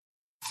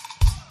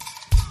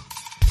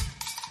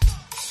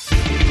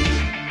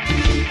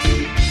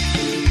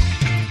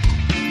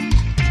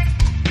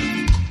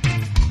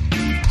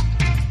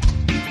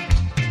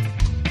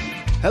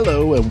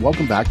Hello, and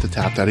welcome back to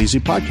Tap That Easy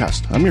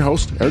Podcast. I'm your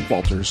host, Eric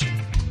Walters.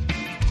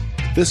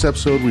 This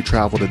episode, we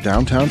travel to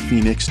downtown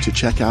Phoenix to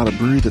check out a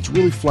brewery that's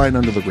really flying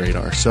under the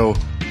radar, so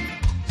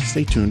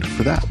stay tuned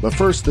for that. But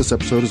first, this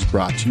episode is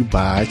brought to you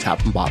by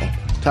Tap and Bottle.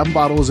 Tap and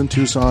Bottle is in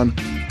Tucson.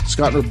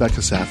 Scott and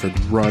Rebecca Safford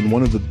run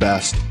one of the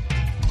best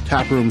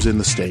tap rooms in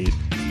the state,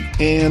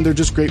 and they're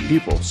just great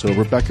people. So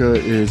Rebecca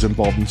is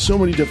involved in so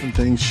many different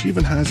things. She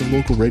even has a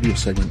local radio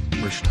segment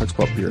where she talks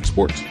about beer and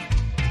sports.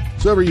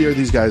 So every year,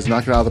 these guys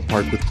knock it out of the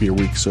park with Beer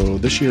Week, so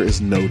this year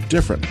is no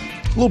different.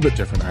 A little bit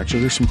different,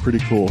 actually. There's some pretty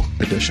cool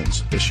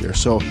additions this year.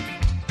 So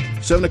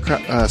seven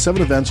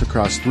events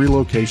across 3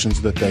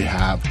 locations that they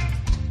have,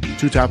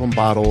 2 Tap and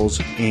Bottles,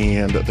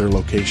 and their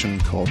location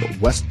called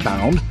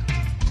Westbound.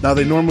 Now,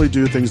 they normally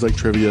do things like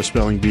trivia,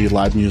 spelling bee,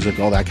 live music,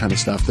 all that kind of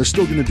stuff. They're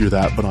still going to do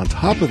that, but on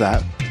top of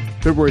that,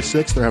 February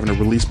 6th, they're having a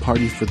release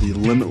party for the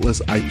Limitless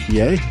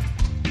IPA,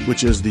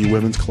 which is the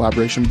women's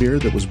collaboration beer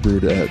that was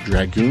brewed at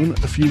Dragoon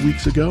a few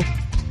weeks ago.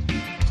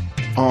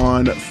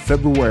 On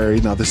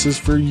February, now this is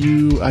for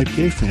you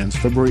IPA fans,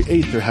 February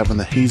 8th, they're having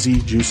the Hazy,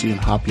 Juicy,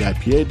 and Hoppy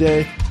IPA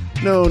Day,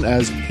 known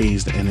as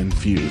Hazed and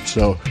Infused.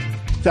 So,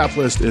 tap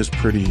list is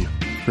pretty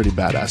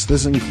badass.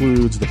 This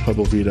includes the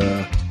Pueblo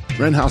Vita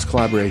Wren House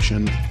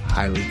collaboration,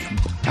 highly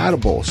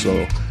compatible,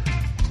 so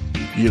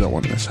you don't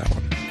want to miss that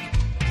one.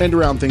 And to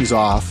round things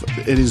off,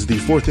 it is the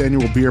 4th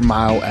annual Beer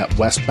Mile at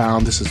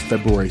Westbound. This is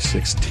February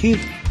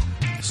 16th.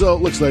 So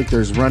it looks like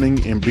there's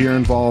running and beer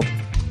involved.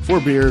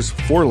 4 beers,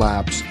 4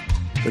 laps.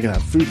 They're going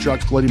to have food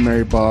trucks, Bloody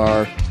Mary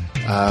bar.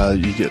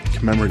 You get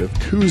commemorative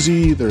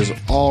koozie. There's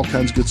all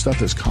kinds of good stuff.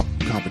 There's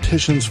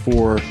competitions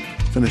for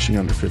finishing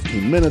under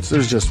 15 minutes.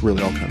 There's just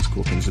really all kinds of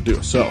cool things to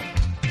do. So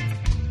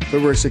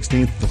February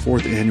 16th, the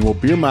 4th annual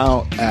Beer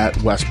Mile at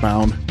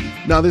Westbound.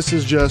 Now, this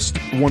is just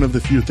one of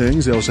the few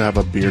things. They also have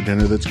a beer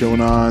dinner that's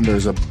going on.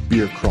 There's a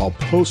beer crawl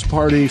post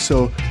party.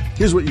 So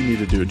here's what you need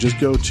to do. Just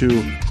go to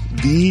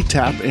The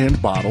Tap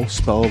and Bottle,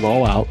 spell it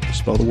all out,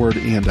 spell the word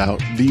and out,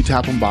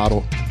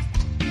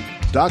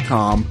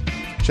 thetapandbottle.com.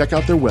 Check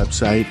out their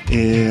website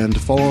and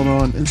follow them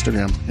on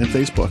Instagram and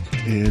Facebook.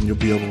 And you'll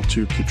be able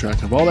to keep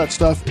track of all that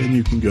stuff. And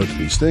you can go to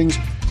these things.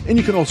 And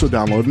you can also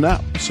download an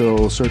app.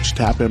 So search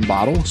Tap and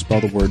Bottle,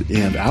 spell the word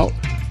and out,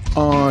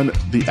 on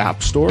the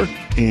App Store,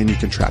 and you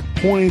can track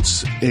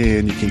points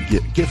and you can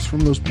get gifts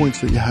from those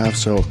points that you have.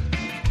 So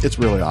it's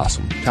really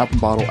awesome. Tap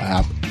and Bottle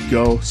app.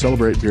 Go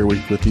celebrate Beer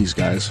Week with these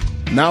guys.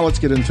 Now let's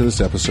get into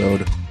this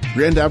episode.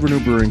 Grand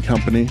Avenue Brewing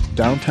Company,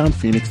 downtown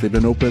Phoenix. They've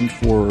been open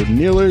for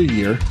nearly a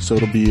year, so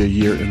it'll be a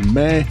year in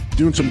May.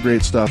 Doing some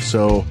great stuff.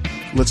 So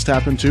let's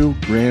tap into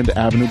Grand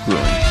Avenue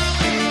Brewing.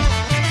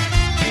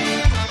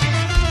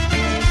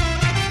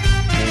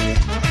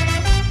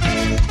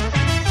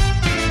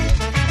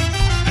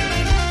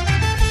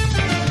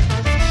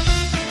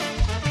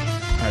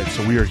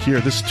 So we are here.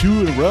 This is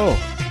 2 in a row.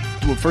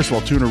 Well, first of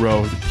all, 2 in a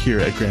row here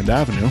at Grand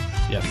Avenue.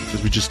 Yes.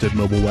 Because we just did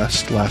Noble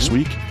West last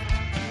week.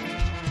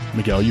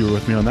 Miguel, you were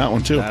with me on that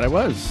one, too. That I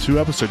was. 2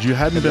 episodes. You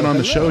hadn't been on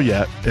the show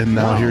yet, and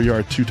now here you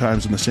are 2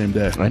 times in the same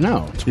day. I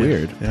know. It's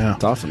weird. Yeah.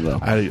 It's awesome, though.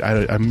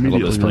 I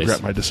immediately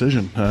regret my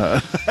decision.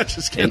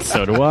 Just kidding. And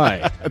so do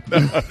I.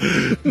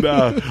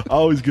 No,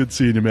 always good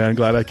seeing you, man.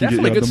 Glad I can Definitely get you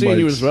on the good seeing mics.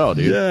 you as well,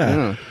 dude.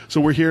 Yeah.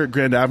 So we're here at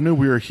Grand Avenue.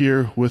 We are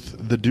here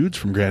with the dudes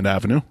from Grand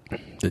Avenue.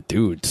 The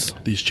dudes.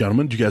 These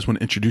gentlemen. Do you guys want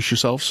to introduce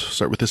yourselves?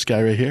 Start with this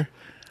guy right here.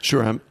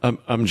 Sure.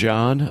 I'm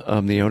John.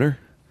 I'm the owner.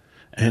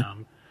 And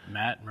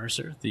Matt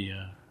Mercer, the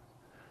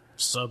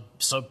sub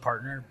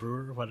partner,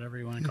 brewer, whatever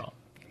you want to call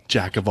it.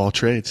 Jack of all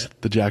trades.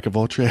 The Jack of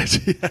all trades.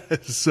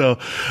 Yes. So,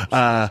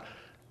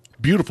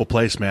 beautiful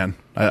place, man.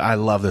 I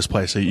love this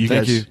place. You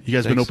Thank guys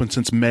you. been open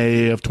since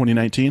May of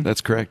 2019?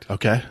 That's correct.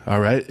 Okay. All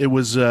right. It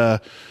was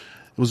a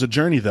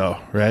journey, though,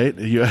 right?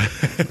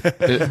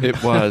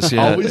 It was.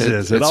 Yeah. Always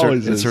is. It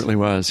always is. It certainly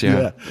was.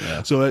 Yeah.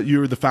 So you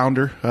were the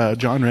founder,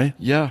 John, right?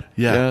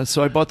 Yeah.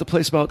 So I bought the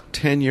place about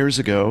 10 years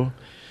ago,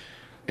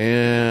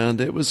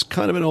 and it was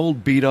kind of an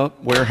old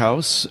beat-up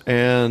warehouse,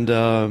 and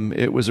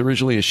it was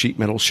originally a sheet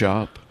metal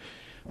shop.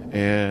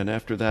 And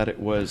after that, it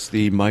was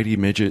the Mighty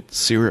Midget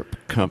Syrup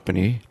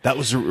Company. That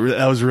was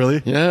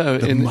really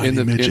in Mighty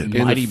the Midget.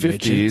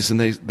 50s, and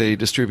they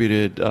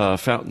distributed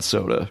fountain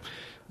soda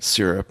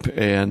syrup,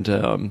 and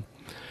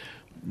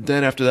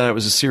then after that, it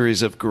was a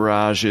series of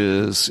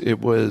garages.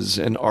 It was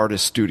an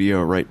artist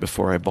studio right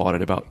before I bought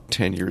it about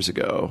 10 years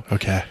ago.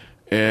 Okay.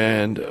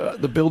 And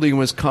the building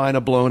was kind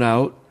of blown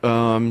out.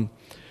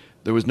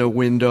 There was no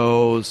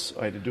windows.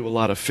 I had to do a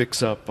lot of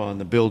fix-up on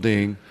the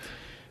building.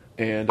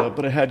 And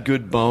but it had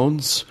good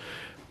bones.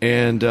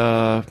 And,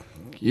 I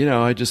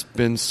just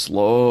been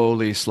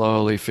slowly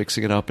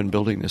fixing it up and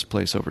building this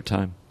place over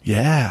time.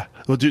 Yeah.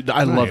 Well, dude,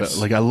 I love it.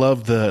 Like, I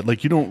love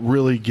you don't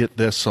really get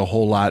this a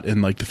whole lot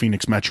in, like, the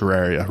Phoenix metro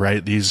area,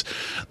 right?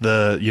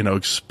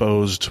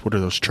 Exposed, what are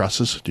those,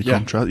 trusses? Do you call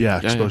them trusses? Yeah,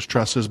 exposed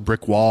trusses,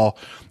 brick wall,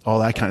 all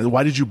that kind of.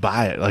 Why did you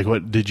buy it? Like,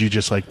 what did you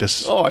just like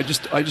this? Oh, I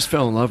just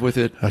fell in love with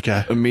it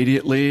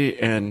immediately.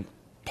 And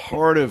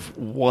part of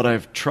what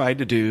I've tried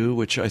to do,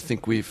 which I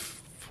think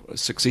we've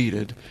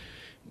succeeded,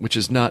 which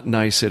is not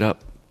nice it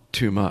up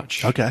too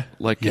much. Okay.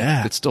 Like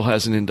Yeah. it still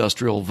has an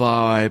industrial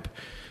vibe.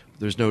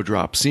 There's no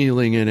drop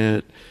ceiling in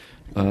it.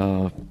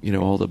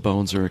 All the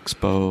bones are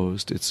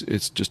exposed.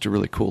 It's just a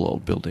really cool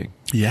old building.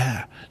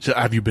 Yeah. So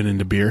have you been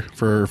into beer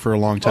for a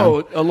long time?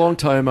 Oh, a long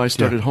time. I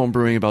started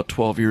homebrewing about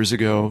 12 years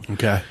ago.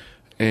 Okay.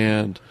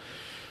 And,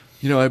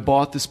 I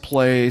bought this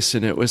place,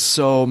 and it was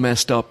so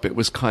messed up. It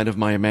was kind of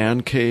my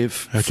man cave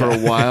for a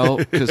while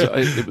because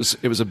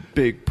it was a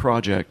big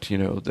project,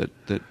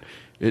 that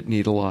it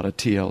needed a lot of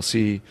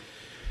TLC.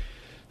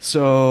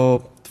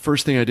 So the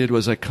first thing I did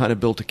was I kind of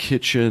built a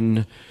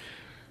kitchen,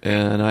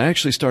 and I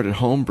actually started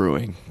home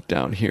brewing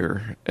down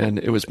here, and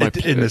it was my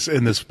in this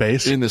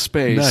space. in the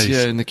space, Nice.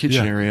 yeah, in the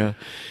kitchen Yeah. area,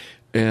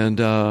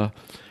 and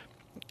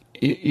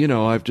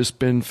I've just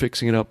been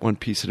fixing it up one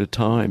piece at a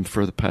time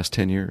for the past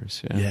 10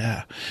 years. Yeah,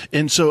 Yeah.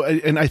 And so,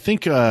 and I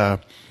think, I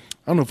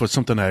don't know if it was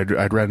something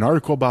I'd read an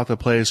article about the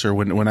place, or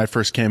when I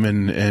first came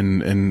in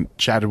and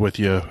chatted with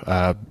you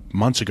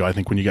months ago, I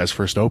think when you guys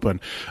first opened,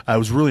 it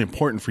was really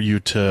important for you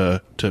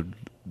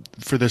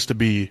for this to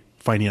be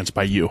financed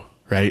by you,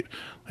 right?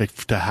 Like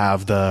to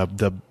have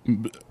the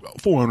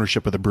full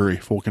ownership of the brewery,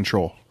 full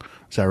control.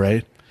 Is that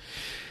right?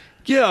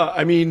 Yeah,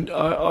 I mean,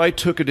 I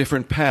took a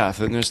different path,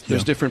 and there's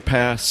different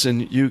paths,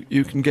 and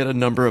you can get a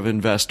number of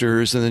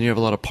investors, and then you have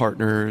a lot of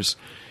partners,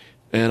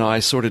 and I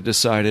sort of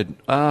decided,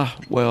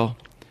 well,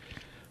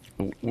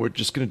 we're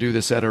just going to do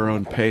this at our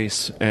own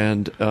pace,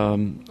 and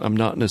I'm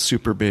not in a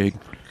super big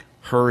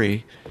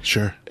hurry.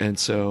 Sure. And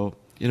so,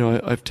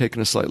 I've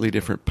taken a slightly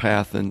different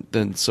path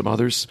than some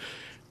others.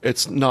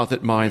 It's not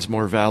that mine's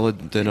more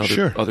valid than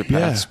other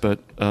paths, Yeah. but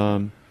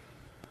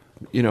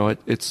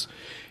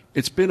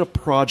it's been a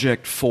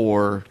project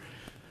for.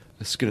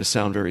 This is going to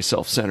sound very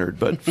self-centered,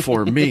 but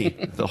for me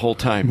the whole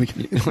time.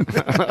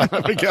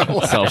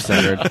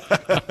 Self-centered.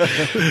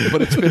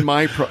 But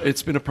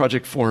it's been a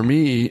project for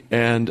me,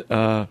 and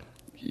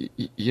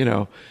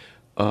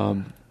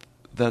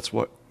that's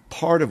what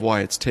part of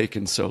why it's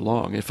taken so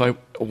long. If I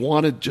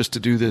wanted just to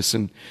do this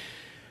and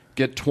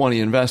get 20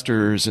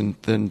 investors and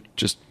then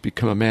just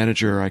become a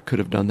manager, I could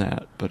have done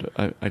that, but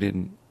I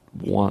didn't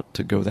want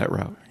to go that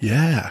route.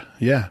 Yeah,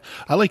 yeah.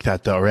 I like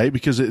that though, right?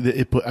 Because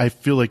I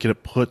feel like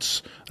it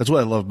puts, that's what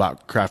I love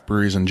about craft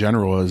breweries in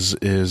general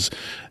is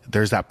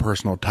there's that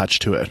personal touch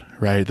to it,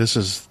 right? This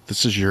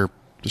is your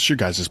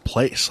guys'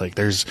 place. Like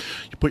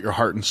you put your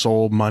heart and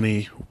soul,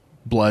 money,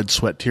 blood,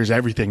 sweat, tears,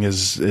 everything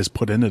is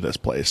put into this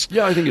place.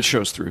 Yeah, I think it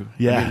shows through.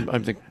 Yeah. I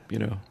think,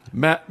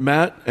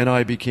 Matt and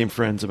I became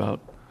friends about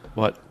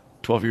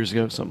 12 years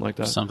ago, something like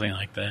that. Something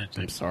like that.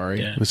 I'm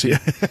sorry. Yeah. Was he- I'm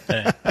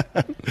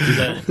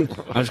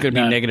just going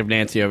to be negative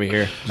Nancy over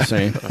here. Just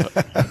saying.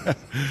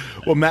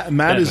 Well,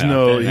 Matt is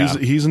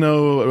he's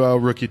no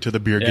rookie to the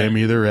beer Yeah. game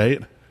either,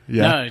 right?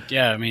 Yeah. No,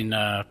 yeah. I mean,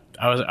 I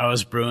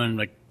was brewing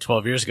like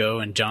 12 years ago,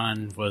 and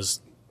John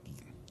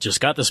just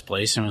got this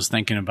place and was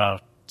thinking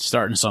about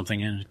starting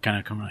something, and kind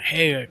of coming like,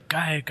 "Hey,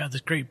 guy, got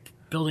this great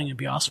building. It'd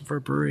be awesome for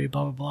a brewery."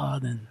 Blah blah blah.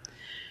 Then,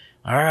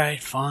 all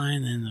right,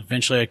 fine. And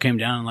eventually, I came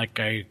down, like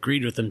I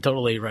agreed with him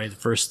totally right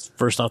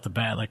first off the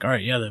bat. Like, all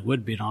right, yeah, that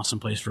would be an awesome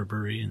place for a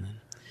brewery, and then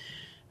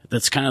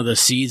that's kind of the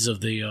seeds of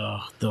the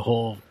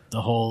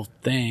whole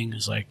thing.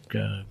 Is like.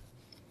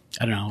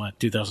 I don't know, what,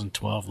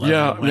 2012? 11,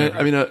 Yeah, whatever.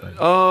 I mean,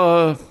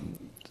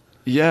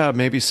 yeah,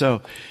 maybe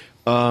so.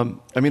 I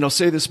mean, I'll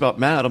say this about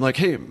Matt. I'm like,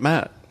 hey,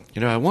 Matt,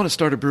 I want to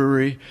start a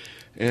brewery,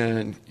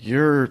 and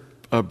you're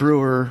a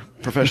brewer,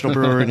 professional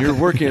brewer, and you're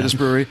working at this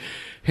brewery.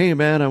 Hey,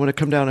 man, I want to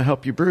come down and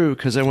help you brew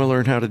because I want to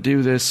learn how to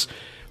do this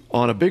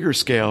on a bigger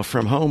scale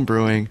from home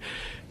brewing.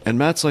 And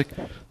Matt's like,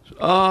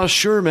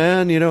 sure,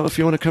 man. If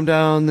you want to come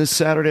down this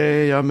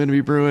Saturday, I'm going to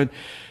be brewing.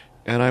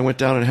 And I went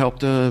down and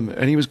helped him,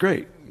 and he was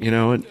great.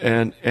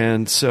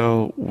 And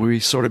so we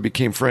sort of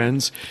became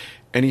friends,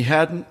 and he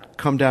hadn't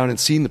come down and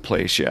seen the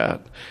place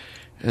yet.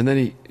 And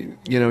then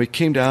he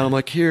came down. I'm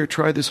like, here,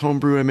 try this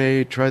homebrew I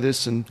made, try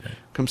this and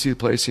come see the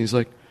place. And he's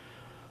like,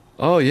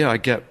 oh yeah, I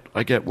get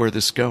where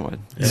this is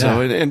going. Yeah. So,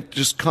 and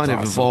just kind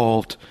That's of awesome.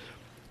 evolved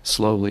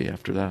slowly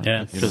after that.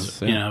 Yeah,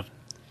 because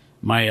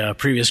my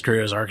previous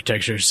career was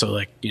architecture, so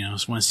like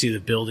just want to see the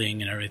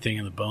building and everything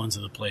and the bones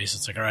of the place.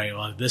 It's like, all right,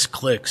 well, this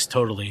clicks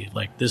totally.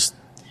 Like this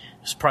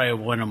is probably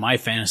one of my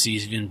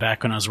fantasies, even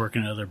back when I was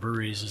working at other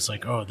breweries. It's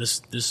like, oh,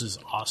 this is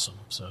awesome.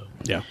 So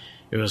Yeah.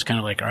 it was kind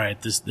of like, all right,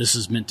 this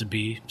is meant to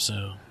be.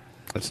 So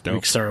That's we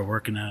dope. started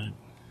working at it.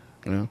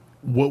 Yeah.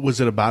 What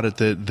was it about it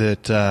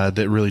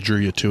that really drew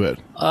you to it?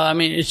 I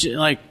mean, it's just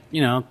like,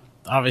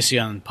 obviously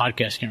on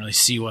podcasts you can't really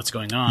see what's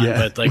going on, Yeah.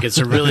 but like it's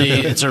a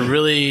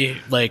really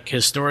like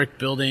historic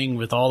building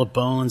with all the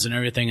bones and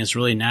everything. It's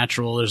really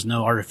natural. There's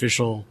no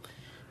artificial,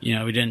 we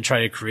didn't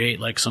try to create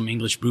like some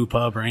English brew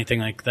pub or anything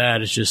like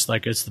that. It's just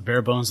like, it's the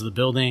bare bones of the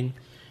building.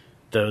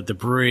 The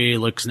brewery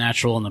looks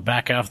natural in the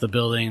back half of the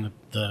building,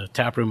 the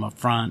tap room up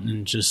front,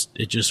 and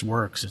it just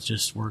works. It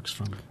just works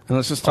from. And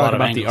let's just a lot talk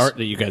of about the angles. art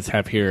that you guys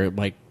have here.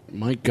 Like,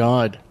 my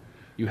God,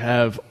 you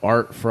have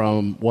art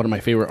from one of my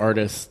favorite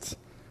artists,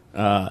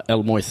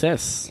 El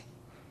Moises,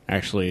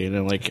 actually.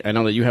 And like, I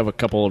know that you have a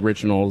couple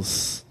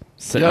originals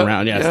sitting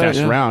around, stashed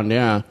around,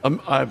 yeah. I'm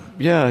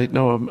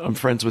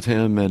friends with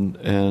him,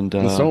 and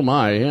so am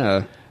I,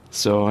 yeah.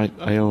 So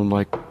I own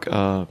like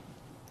 2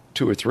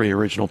 or 3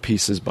 original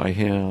pieces by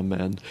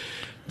him,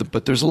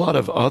 but there's a lot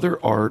of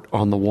other art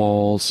on the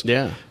walls.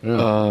 Yeah.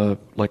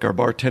 Like our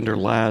bartender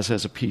Laz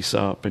has a piece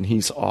up, and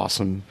he's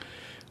awesome.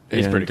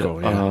 He's pretty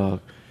cool. Yeah.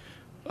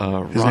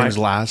 His name's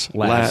Laz.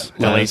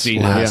 L-A-Z.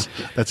 Laz.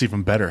 Yeah. That's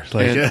even better.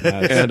 Like,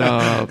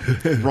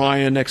 and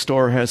Ryan next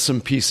door has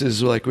some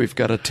pieces. Like we've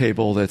got a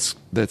table that's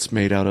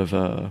made out of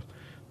a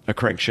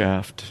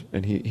crankshaft,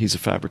 and he's a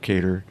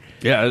fabricator.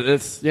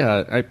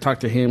 Yeah, I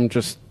talked to him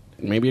just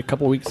maybe a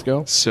couple weeks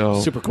ago.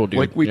 So super cool dude.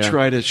 Like we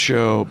try to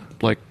show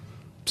like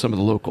some of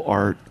the local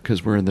art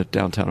because we're in the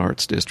downtown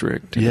arts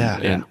district.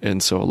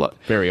 And so a lot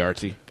very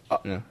artsy.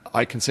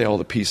 I can say all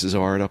the pieces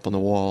of art up on the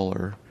wall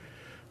are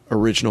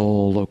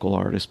original local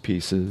artist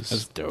pieces.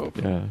 That's dope.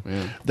 Yeah.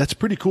 That's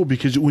pretty cool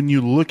because when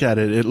you look at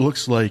it, it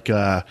looks like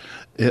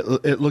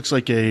it looks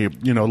like a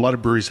lot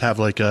of breweries have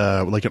like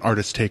an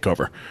artist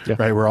takeover,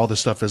 right? Where all this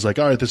stuff is like,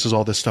 all right, this is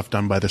all this stuff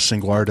done by this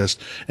single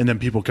artist, and then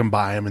people can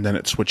buy them, and then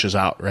it switches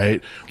out,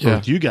 right? But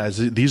with you guys,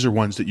 these are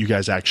ones that you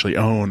guys actually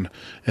own,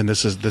 and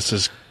this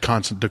is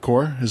Constant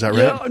Decor. Is that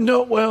right? Yeah.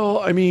 No. Well,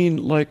 I mean,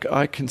 like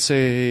I can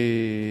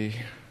say,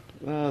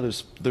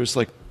 there's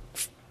like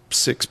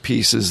 6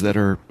 pieces that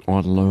are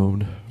on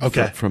loan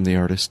from the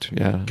artist.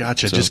 Yeah.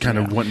 Gotcha. So, just kind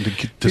of wanting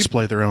to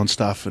display their own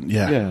stuff. And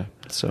yeah.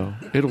 So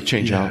it'll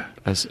change out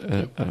as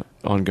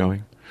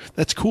ongoing.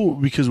 That's cool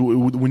because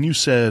when you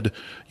said,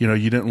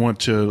 you didn't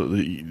want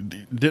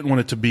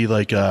it to be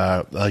like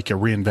a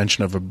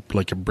reinvention of a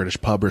British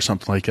pub or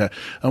something like that.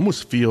 It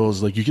almost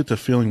feels like you get the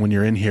feeling when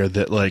you're in here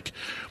that like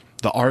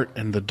the art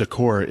and the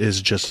decor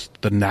is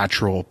just the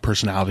natural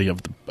personality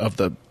of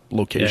the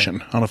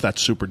location. I don't know if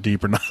that's super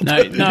deep or not.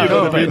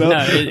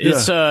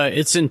 It's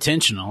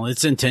intentional.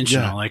 It's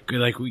intentional. Yeah. Like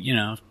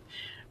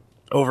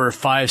over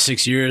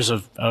 5-6 years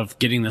of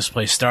getting this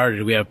place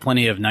started, we have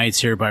plenty of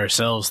nights here by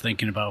ourselves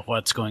thinking about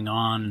what's going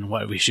on and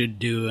what we should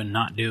do and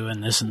not do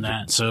and this and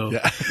that. So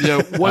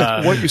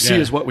what you see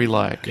is what we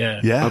like.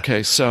 Yeah.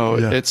 Okay. So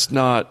it's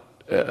not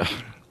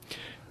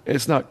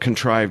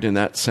contrived in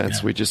that sense.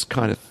 Yeah. We just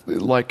kind of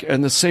like,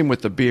 and the same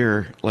with the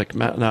beer. Like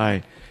Matt and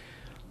I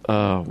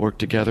work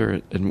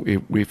together,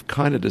 and we've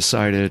kind of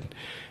decided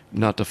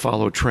not to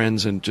follow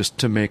trends and just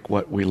to make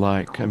what we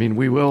like. I mean,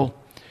 we will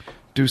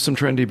do some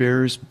trendy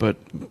beers, but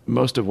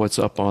most of what's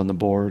up on the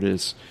board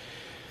is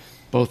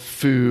both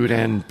food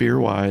and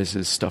beer-wise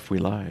is stuff we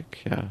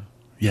like. Yeah.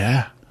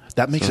 Yeah.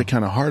 That makes it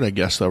kind of hard, I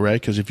guess, though,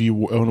 right? Because if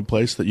you own a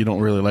place that you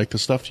don't really like the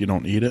stuff, you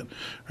don't eat it,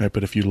 right?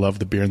 But if you love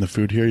the beer and the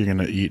food here, you're going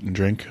to eat and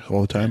drink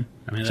all the time.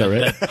 I mean, is that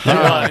right?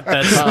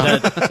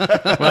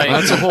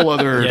 That's a whole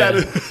other.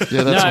 That's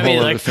a whole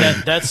other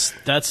thing.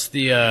 That's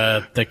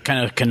the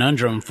kind of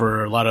conundrum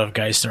for a lot of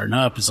guys starting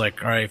up. Is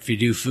like, all right, if you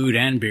do food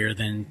and beer,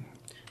 then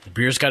the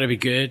beer's got to be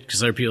good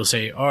because other people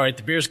say, all right,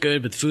 the beer's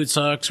good, but the food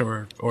sucks,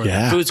 or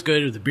the food's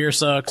good, or the beer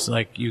sucks.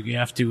 Like you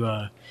have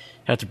to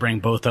bring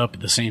both up at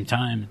the same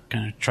time and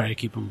kind of try to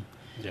keep them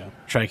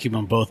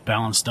both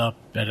balanced up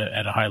at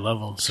a high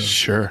level. So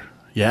sure,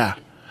 yeah.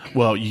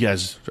 Well, you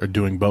guys are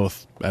doing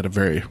both at a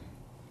very,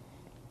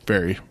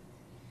 very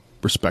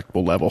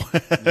respectable level.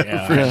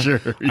 For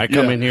sure. I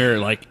come in here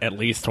like at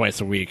least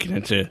twice a week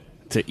to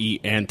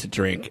eat and to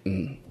drink,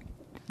 and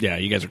yeah,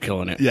 you guys are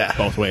killing it. Yeah,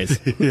 both ways.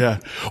 Yeah.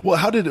 Well,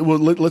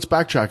 let's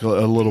backtrack a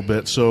little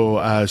bit.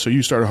 So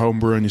you started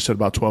homebrewing. You said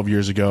about 12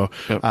 years ago.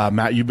 Yep.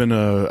 Matt, you've been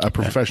a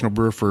professional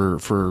brewer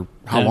for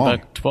how long?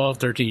 About 12,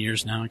 13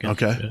 years now.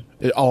 Okay.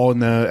 All in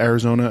the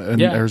Arizona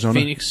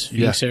Phoenix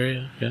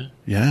area.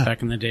 Yeah.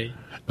 Back in the day.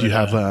 Do you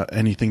have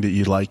anything that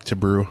you like to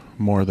brew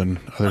more than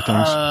other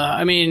things?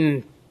 I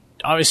mean,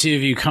 obviously,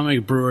 if you come to a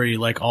brewery, you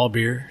like all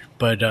beer,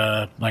 but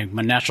like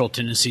my natural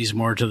tendency is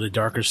more to the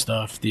darker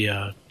stuff.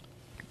 The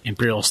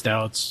imperial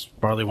stouts,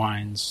 barley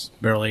wines,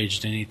 barrel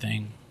aged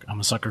anything. I'm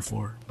a sucker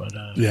for. But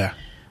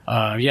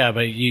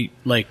but you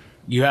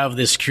have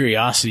this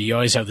curiosity. You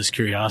always have this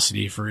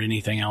curiosity for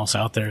anything else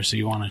out there. So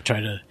you want to try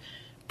to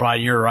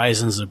broaden your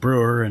horizons as a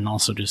brewer, and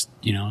also just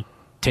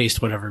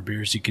taste whatever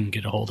beers you can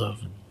get a hold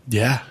of.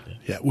 Yeah.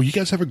 Well, you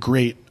guys have a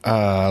great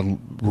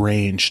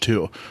range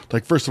too.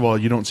 Like, first of all,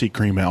 you don't see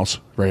cream ales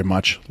very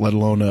much, let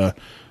alone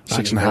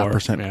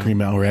 6.5%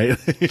 cream ale, right?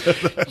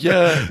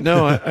 Yeah.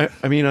 No,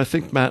 I mean, I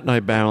think Matt and I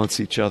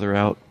balance each other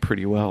out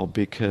pretty well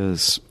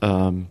because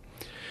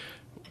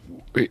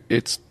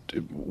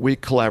we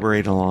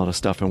collaborate on a lot of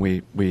stuff, and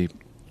we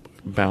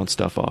bounce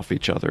stuff off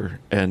each other.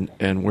 And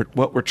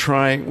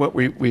what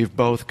we've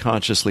both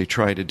consciously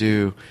tried to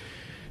do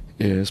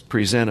is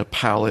present a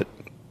palette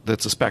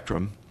that's a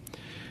spectrum,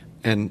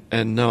 and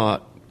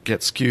not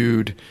get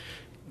skewed.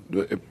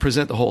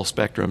 Present the whole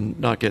spectrum,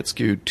 not get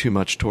skewed too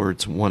much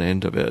towards one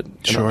end of it.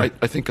 Sure. I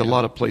think a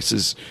lot of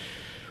places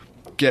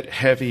get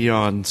heavy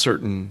on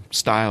certain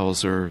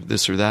styles or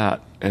this or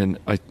that, and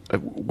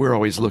we're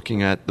always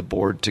looking at the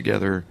board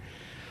together.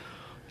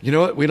 You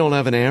know what? We don't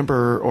have an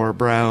amber or a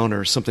brown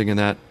or something in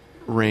that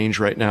range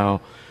right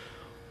now.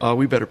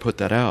 we better put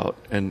that out,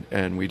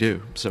 and we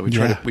do. So we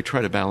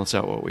try to balance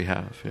out what we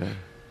have. Yeah.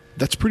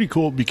 That's pretty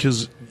cool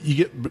because you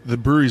get the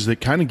breweries that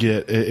kind of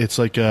it's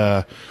like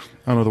I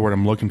don't know the word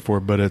I'm looking for,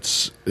 but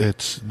it's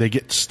they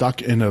get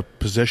stuck in a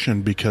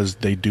position because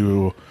they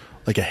do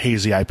like a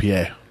hazy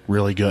IPA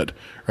really good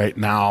right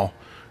now.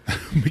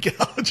 Miguel,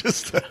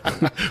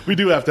 we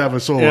do have to have a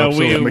solo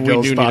episode of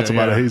Miguel's thoughts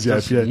about a hazy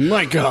IPA.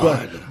 My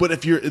God! But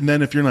if you're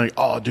like,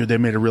 oh, dude, they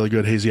made a really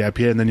good hazy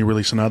IPA, and then you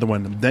release another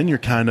one, then you're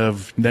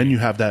then you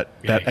have that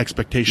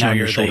expectation now on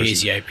you're your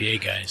shoulders. the hazy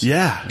IPA guys.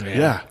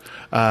 Yeah.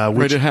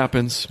 Right, it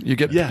happens. You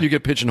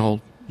get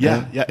pigeonholed.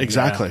 Yeah,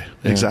 exactly.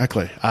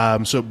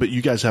 But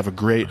you guys have a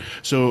great.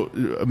 So,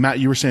 Matt,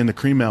 you were saying the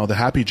Cream Ale, the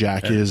Happy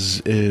Jack,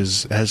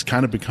 has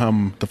kind of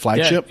become the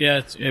flagship.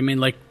 Yeah. I mean,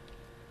 like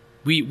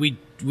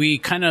we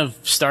kind of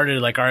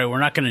started like, all right, we're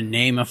not going to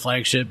name a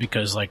flagship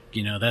because, like,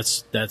 you know,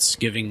 that's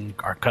giving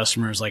our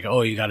customers like,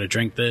 oh, you got to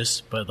drink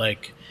this, but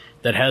like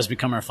that has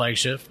become our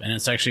flagship, and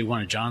it's actually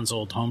one of John's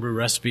old homebrew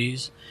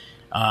recipes.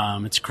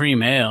 It's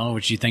cream ale,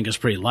 which you think is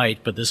pretty light,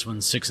 but this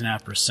one's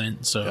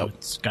 6.5%, so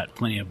it's got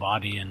plenty of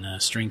body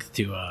and strength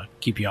to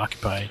keep you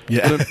occupied.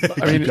 Yeah,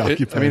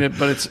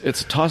 but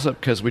it's a toss up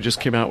because we just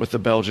came out with the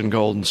Belgian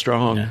Golden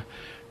Strong,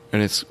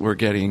 and we're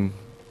getting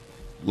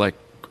like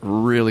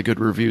really good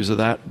reviews of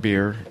that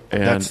beer.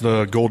 And that's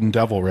the Golden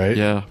Devil, right?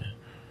 Yeah.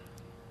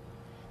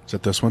 Is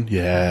that this one?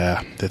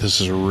 Yeah, this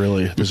is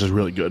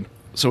really good.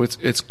 So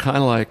it's kind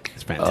of like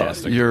it's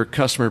fantastic. Your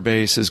customer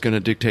base is going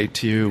to dictate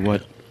to you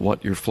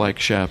what your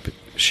flagship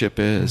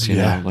is, you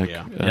know, like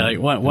like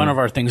one of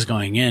our things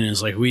going in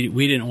is like we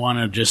didn't want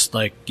to just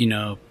like, you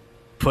know,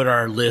 put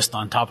our list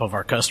on top of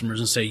our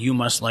customers and say you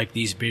must like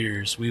these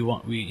beers. We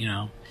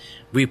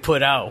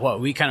put out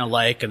what we kind of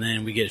like, and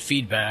then we get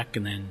feedback,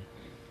 and then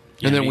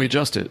we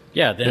adjust it.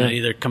 Yeah, then it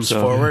either comes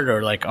forward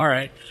or like, all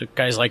right, so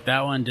guys like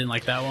that one, didn't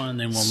like that one, and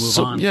then we'll move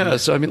on. Yeah,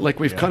 so I mean,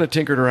 like we've kind of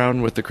tinkered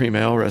around with the cream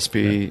ale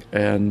recipe,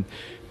 and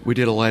we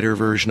did a lighter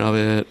version of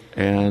it,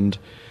 and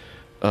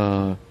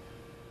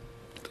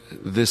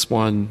this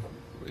one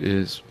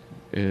is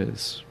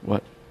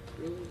what?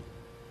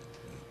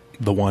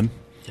 The one.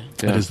 Yeah.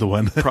 That is the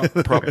one.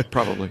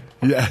 Probably.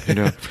 Yeah. You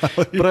know.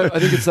 But I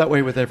think it's that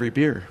way with every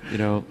beer. You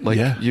know, like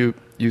you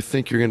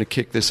think you're going to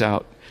kick this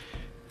out,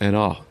 and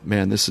oh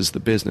man, this is the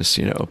business.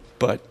 You know,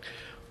 but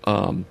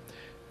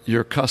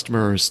your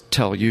customers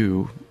tell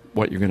you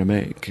what you're going to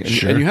make, and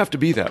you have to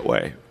be that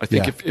way. I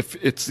think if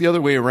it's the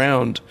other way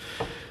around,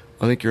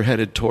 I think you're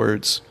headed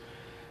towards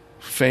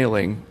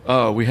failing.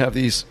 Oh, we have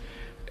these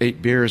 8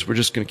 beers, we're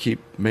just going to keep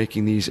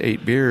making these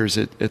 8 beers.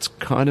 It's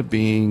kind of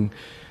being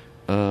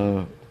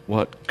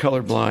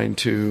colorblind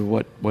to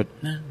what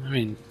I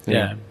mean,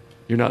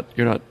 you're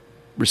not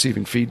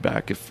receiving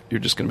feedback if you're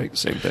just going to make the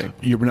same thing.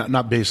 You're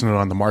not basing it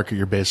on the market,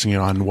 you're basing it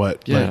on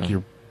what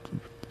it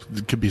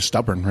could be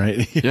stubborn,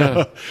 right?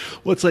 Yeah.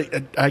 Well, it's like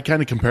I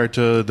kind of compare it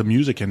to the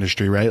music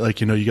industry, right? Like,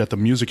 you know, you got the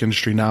music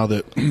industry now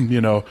that, you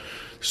know,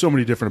 so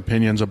many different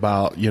opinions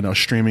about, you know,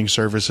 streaming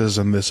services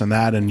and this and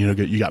that, and you know,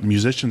 you got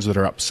musicians that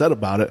are upset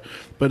about it,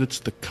 but it's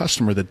the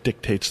customer that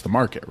dictates the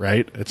market,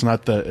 right? It's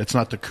not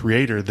the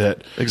creator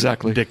that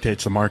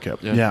dictates the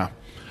market. Yeah.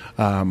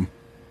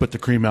 But the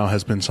cream ale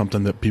has been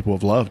something that people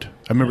have loved. I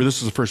remember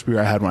this was the first beer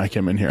I had when I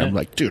came in here. I'm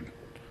like, dude,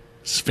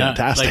 it's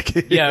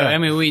fantastic. I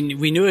mean,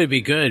 we knew it'd be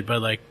good, but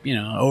like, you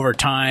know, over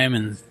time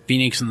and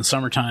Phoenix in the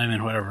summertime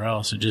and whatever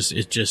else, it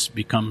just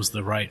becomes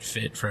the right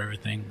fit for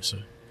everything. So,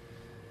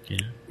 you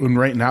know. And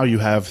right now you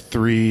have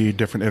 3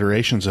 different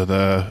iterations of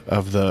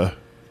the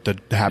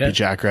Happy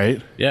Jack,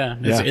 right? Yeah.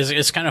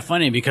 It's kind of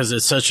funny because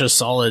it's such a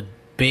solid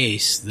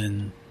base.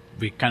 Then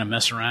we kind of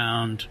mess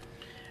around,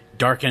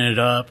 darken it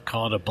up,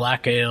 call it a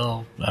black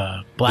ale,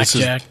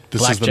 blackjack.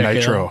 This is the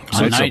nitro.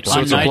 So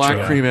it's a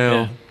black cream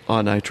ale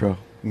on nitro.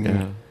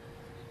 Yeah.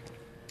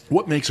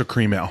 What makes a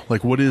cream ale?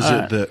 Like, what is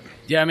it that?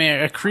 Yeah, I mean,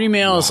 a cream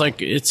ale is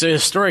like, it's a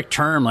historic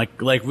term.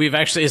 Like we've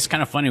actually, it's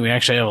kind of funny. We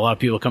actually have a lot of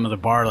people come to the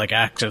bar, like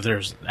ask if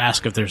there's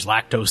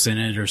lactose in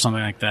it or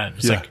something like that.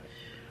 It's like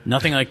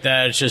nothing like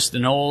that. It's just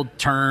an old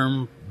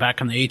term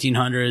back in the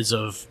 1800s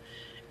of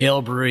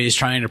ale breweries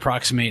trying to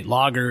approximate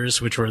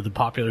lagers, which were the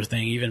popular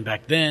thing even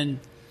back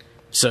then.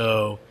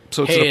 So it's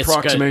an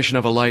approximation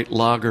of a light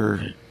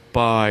lager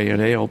by an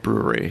ale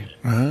brewery.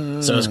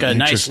 So it's got a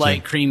nice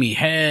light creamy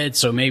head,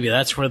 so maybe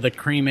that's where the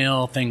cream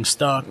ale thing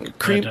stuck.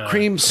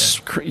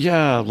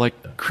 Like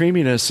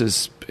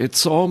creaminess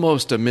it's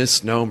almost a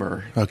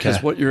misnomer. Okay.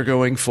 Because what you're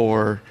going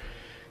for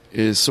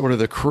is sort of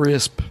the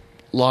crisp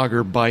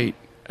lager bite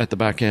at the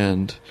back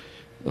end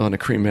on a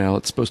cream ale.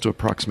 It's supposed to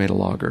approximate a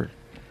lager.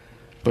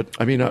 But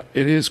I mean, it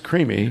is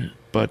creamy,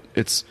 but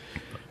it's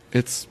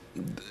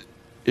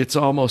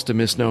almost a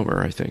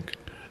misnomer, I think.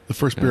 The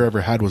first beer I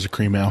ever had was a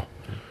cream ale.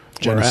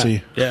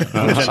 Genesee.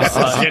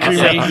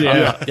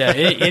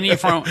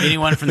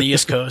 Anyone from the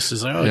East Coast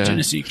is like,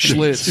 Genesee.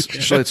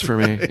 Schlitz for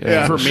me.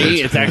 Yeah. For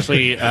me, it's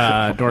actually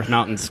North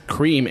Mountain's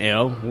Cream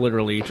Ale,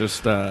 literally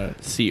just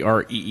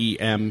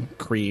CREEM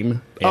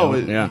cream. Ale.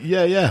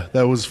 Yeah.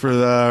 That was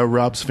for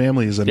Rob's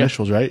family's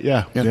initials, right?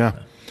 Yeah.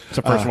 It's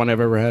the first one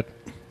I've ever had.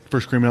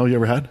 First cream ale you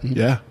ever had?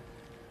 Yeah.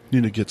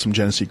 Need to get some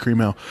Genesee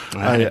cream ale.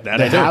 That They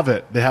I do. have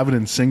it. They have it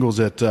in singles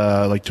at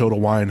like Total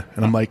Wine,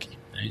 and I'm like,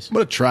 Nice. I'm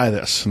gonna try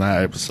this. And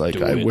I was like,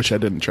 Do I it. wish I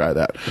didn't try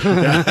that.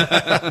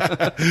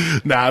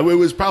 Nah, it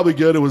was probably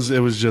good. It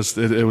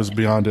was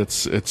beyond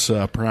its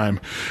prime.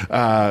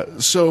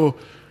 So,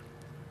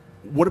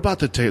 what about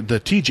the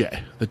TJ?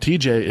 The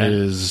TJ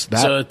is that.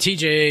 So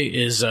TJ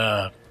is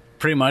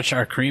pretty much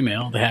our cream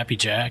ale, the Happy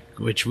Jack,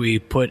 which we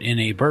put in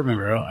a bourbon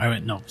barrel.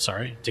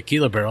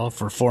 Tequila barrel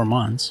for 4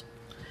 months.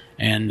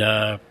 And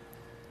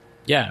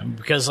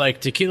because like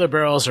tequila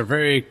barrels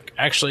are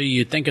actually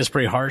you'd think it's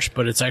pretty harsh,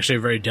 but it's actually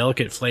a very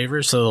delicate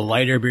flavor. So the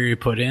lighter beer you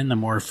put in, the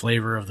more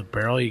flavor of the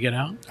barrel you get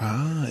out.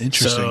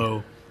 Interesting.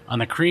 So on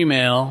the cream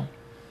ale,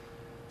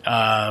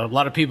 a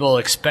lot of people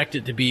expect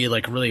it to be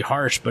like really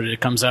harsh, but it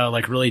comes out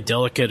like really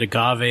delicate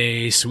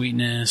agave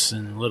sweetness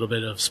and a little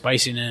bit of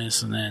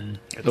spiciness, and then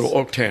Little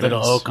oak tannins.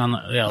 little oak on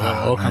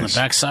the nice.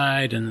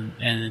 backside, and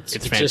it's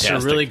just a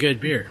fantastic. really good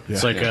beer.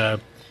 It's Yeah. like a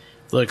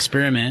little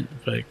experiment.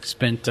 Like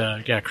spent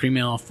cream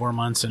ale 4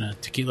 months in a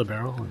tequila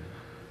barrel. And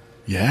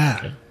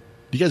Yeah.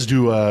 You guys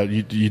do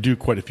you do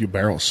quite a few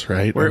barrels,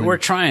 right? we're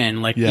trying,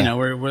 like Yeah.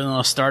 we're in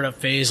a startup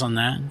phase on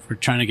that. We're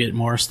trying to get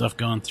more stuff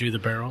going through the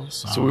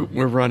barrels. So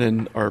we're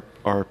running our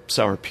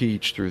sour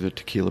peach through the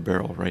tequila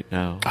barrel right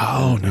now.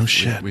 Oh, no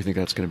shit. We think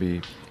that's going to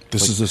be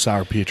This is the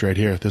sour peach right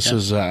here. This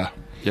is yeah.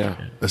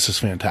 this is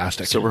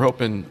fantastic. So we're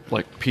hoping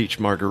like peach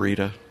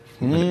margarita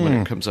when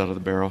it comes out of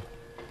the barrel.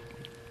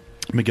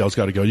 Miguel's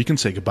got to go. You can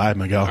say goodbye,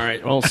 Miguel. All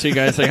right. Well, see you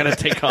guys. I got to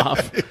take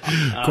off.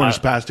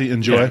 Cornish pasty,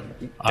 enjoy.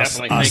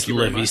 Definitely. Thank you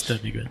very La much. Vista,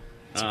 be good.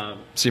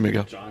 See you,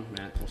 Miguel. John,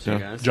 Matt, we'll see you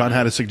Yeah. guys. John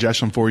had a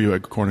suggestion for you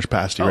at Cornish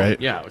pasty, Oh,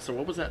 right? Yeah. So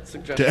what was that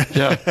suggestion?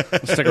 Yeah,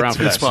 Stick around for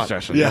good that spot.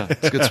 suggestion. Yeah,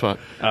 it's a good spot.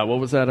 What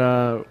was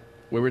that?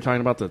 We were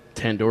talking about the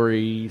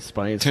tandoori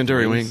spice.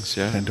 Tandoori wings,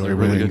 yeah. Tandoori They're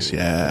really wings, good.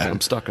 yeah.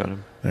 I'm stuck on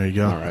them. There you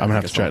go. All right, I'm gonna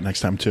have guess to try I'll- it next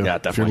time too. Yeah,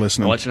 If you're definitely.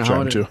 listening, I'll let you know try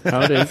how them it, too.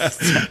 how it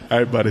is. All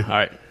right, buddy. All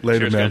right.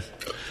 Later, Cheers, man.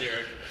 guys.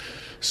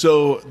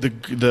 So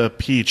the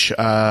peach.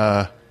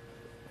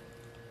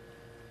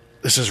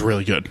 This is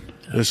really good.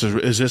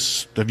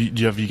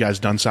 Have you guys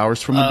done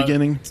sours from the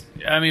beginning?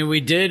 I mean,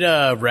 we did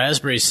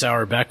raspberry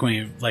sour back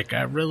when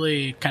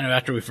really kind of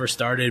after we first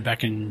started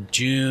back in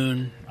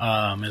June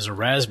as a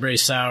raspberry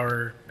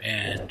sour,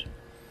 and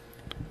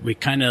we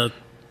kind of,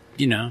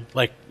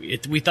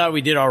 we thought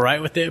we did all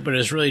right with it, but it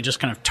was really just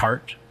kind of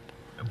tart.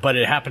 But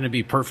it happened to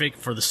be perfect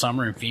for the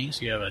summer in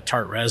Phoenix. You have a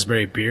tart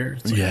raspberry beer.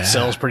 It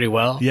sells pretty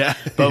well. Yeah.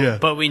 But, Yeah.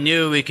 but we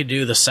knew we could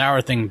do the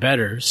sour thing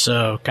better.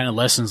 So kind of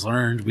lessons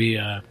learned. We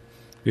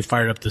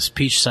fired up this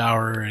peach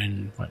sour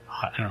in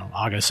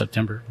August,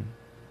 September.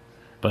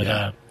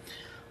 But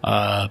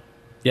I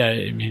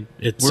mean,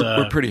 it's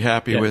We're pretty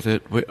happy yeah. with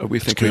it. We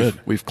think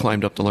good. we've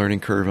climbed up the learning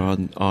curve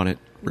on it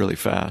really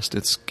fast.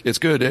 It's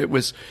good.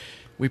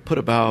 We put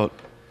about,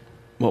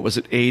 what was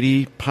it,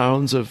 80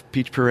 pounds of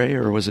peach puree,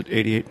 or was it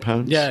 88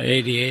 pounds? Yeah,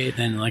 88,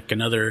 then like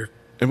another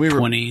And we were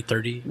 20,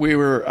 30.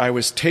 I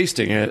was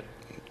tasting it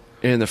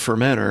in the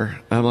fermenter.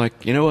 I'm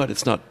like, you know what?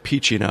 It's not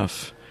peachy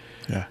enough.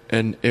 Yeah.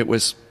 And it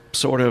was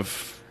sort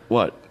of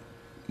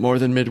more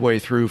than midway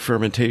through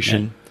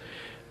fermentation.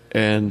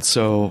 And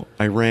so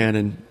I ran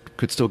and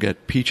could still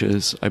get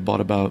peaches. I bought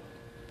about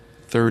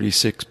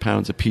 36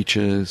 pounds of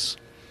peaches,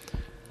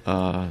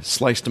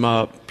 sliced them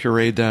up,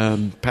 pureed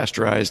them,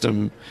 pasteurized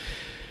them,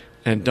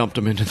 and dumped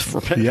them into the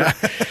fermenter.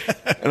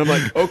 Yeah. And I'm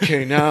like,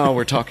 okay, now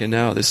we're talking.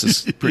 Now this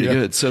is pretty Yeah.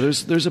 good. So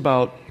there's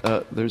about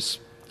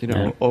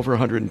over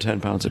 110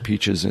 pounds of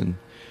peaches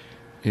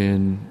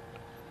in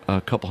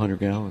a couple hundred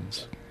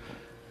gallons.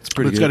 It's But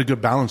pretty it's good. got a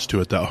good balance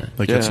to it, though.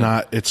 Like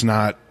Yeah. it's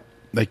not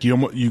like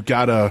you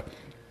gotta.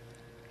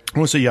 I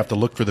won't say you have to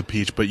look for the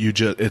peach, but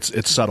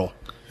it's subtle.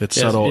 It's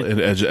Yeah, subtle it-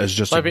 as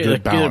just a Like, good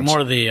get balance.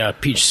 more of the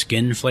peach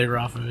skin flavor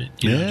off of it.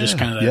 Just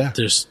kind of that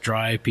just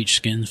dry peach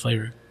skin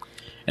flavor.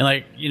 And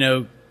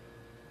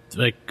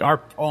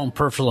our own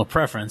personal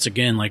preference,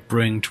 again, like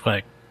brewing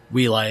like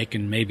we like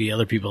and maybe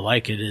other people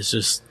like it, is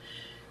just,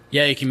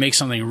 you can make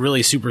something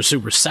really super,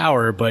 super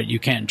sour, but you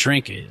can't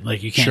drink it.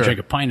 Like you can't Sure. drink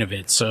a pint of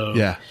it. So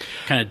Yeah.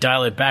 kind of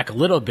dial it back a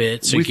little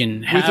bit so We- you can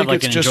we have think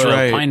like an it's just enjoyable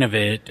right. pint of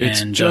it.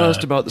 It's and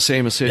just about the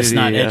same acidity. it's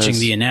not etching as-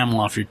 the enamel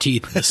off your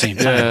teeth at the same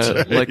time.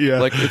 So. Yeah.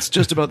 like it's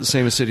just about the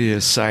same acidity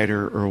as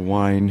cider or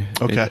wine.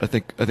 Okay. I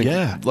think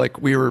Yeah.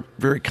 like we were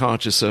very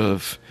conscious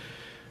of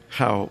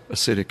how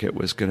acidic it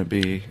was going to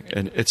be,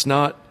 and it's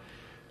not.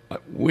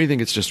 We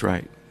think it's just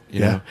right.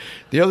 You Yeah. know?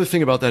 The other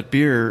thing about that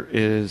beer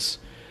is,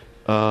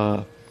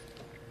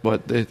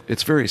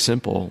 it's very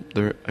simple.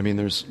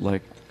 There's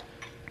like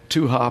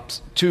two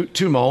hops,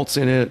 two malts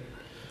in it,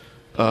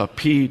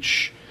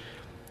 peach,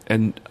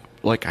 and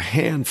like a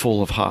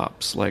handful of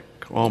hops, like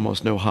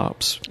almost no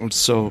hops.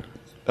 So,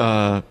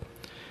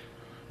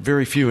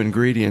 very few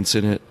ingredients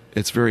in it.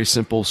 It's very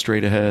simple,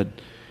 straight ahead.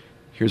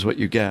 Here's what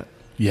you get.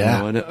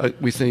 Yeah. And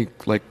we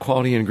think like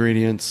quality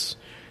ingredients,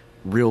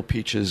 real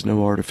peaches,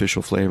 no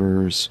artificial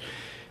flavors,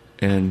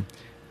 and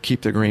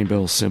keep the grain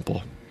bill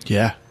simple.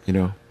 Yeah.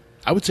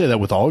 I would say that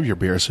with all of your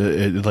beers,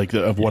 like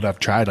of what I've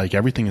tried, like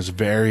everything is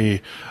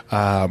very,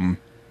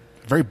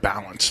 very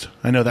balanced.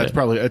 I know that's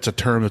probably it's a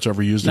term that's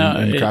overused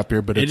in craft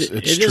beer, but it's true.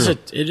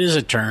 It is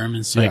a term.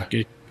 It's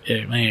like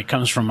it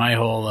comes from my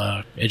whole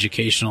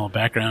educational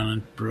background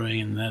in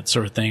brewing and that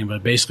sort of thing.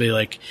 But basically,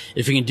 like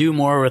if you can do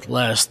more with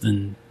less,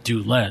 then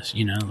do less.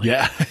 You know?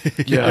 Like,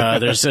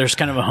 there's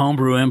kind of a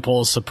homebrew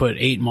impulse to put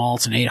 8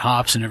 malts and 8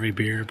 hops in every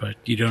beer, but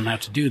you don't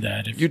have to do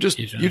that. If you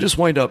just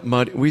wind up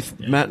muddy.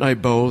 Matt and I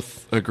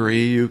both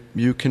agree.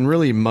 You can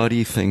really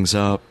muddy things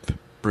up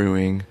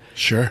brewing.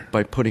 Sure.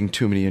 By putting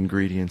too many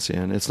ingredients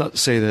in. It's not to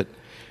say that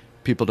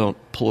people don't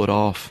pull it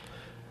off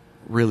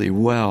really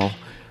well.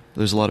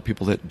 There's a lot of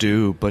people that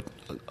do, but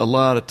a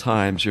lot of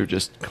times you're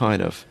just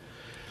kind of,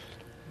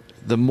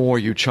 the more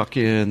you chuck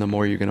in, the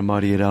more you're going to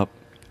muddy it up,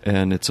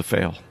 and it's a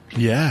fail.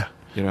 Yeah.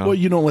 You know? Well,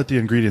 you don't let the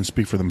ingredients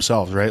speak for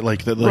themselves, right?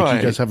 Like you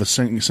guys have a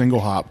single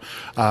hop.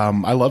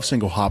 I love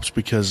single hops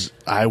because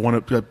I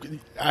want to.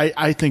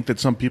 I think that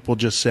some people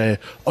just say,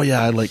 "Oh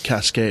yeah, I like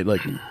Cascade." Like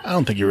I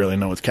don't think you really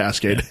know what's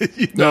Cascade.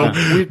 No,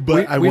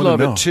 we love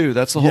know. it too.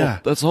 That's the whole.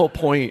 That's the whole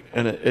point,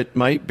 and it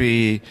might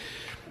be.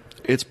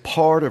 It's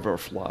part of our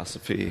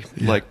philosophy.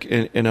 Yeah. Like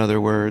in other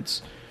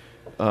words,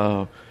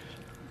 that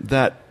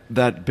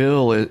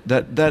bill is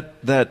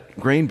that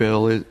grain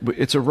bill is.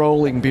 It's a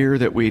rolling beer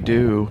that we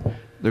do.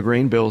 The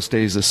grain bill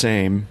stays the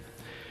same,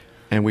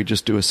 and we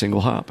just do a single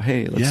hop.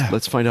 Hey,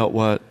 let's find out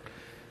what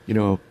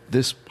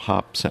this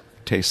hop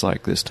tastes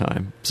like this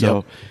time.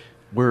 So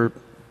we're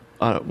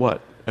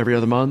every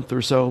other month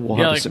or so we'll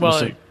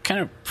have kind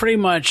of pretty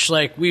much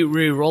like we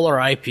roll our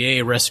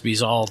IPA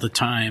recipes all the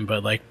time,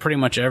 but like pretty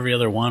much every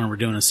other one we're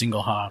doing a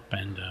single hop,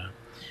 and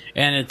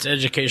it's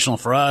educational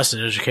for us,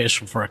 it's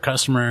educational for our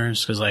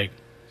customers because like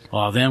a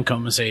lot of them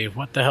come and say,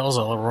 "What the hell's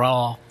a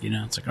raw?"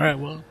 It's like, all right,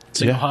 well,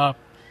 single hop.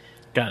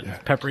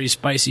 Got peppery,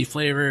 spicy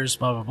flavors,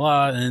 blah blah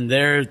blah, and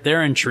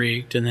they're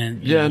intrigued, and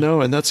then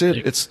and that's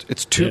it. It's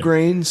 2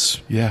 grains,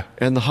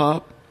 and the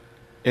hop,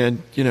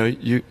 and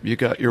you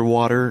got your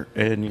water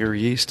and your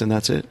yeast, and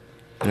that's it.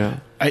 Yeah,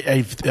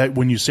 I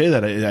when you say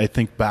that, I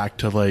think back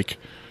to like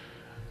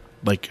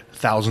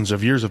thousands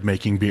of years of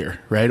making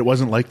beer, right? It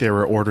wasn't like they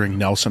were ordering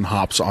Nelson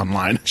hops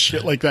online and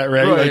shit like that,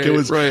 right? Like it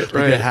was like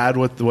they had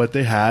what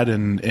they had,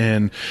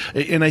 and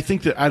I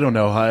think that I don't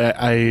know.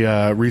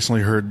 I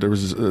recently heard there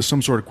was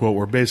some sort of quote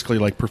where basically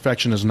like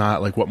perfection is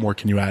not like what more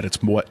can you add? It's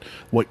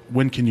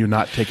when can you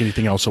not take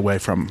anything else away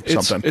from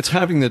something? It's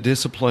having the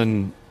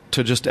discipline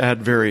to just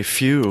add very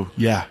few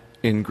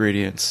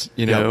ingredients,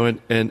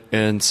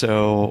 and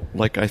so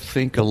like I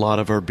think a lot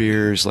of our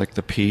beers, like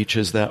the peach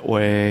is that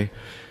way.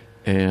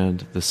 And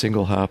the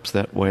single hops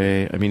that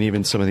way. I mean,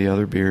 even some of the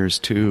other beers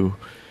too.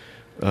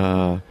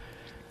 I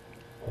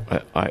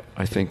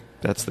think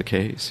that's the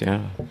case.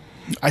 Yeah.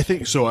 I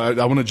think so.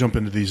 I want to jump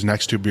into these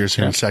next 2 beers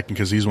here in a second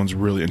because these ones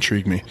really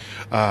intrigue me.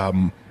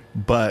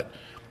 But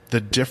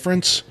the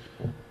difference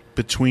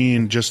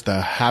between just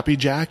the Happy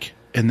Jack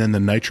and then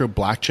the Nitro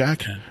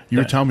Blackjack, you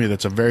were telling me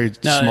that's a very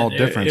small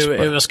difference.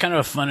 It was kind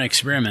of a fun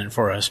experiment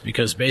for us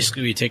because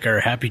basically we take our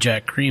Happy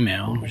Jack Cream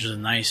Ale, which is a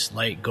nice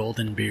light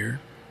golden beer.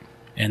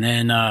 And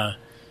then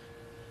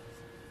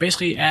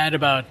basically add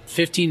about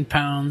 15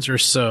 pounds or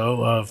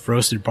so of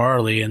roasted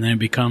barley, and then it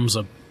becomes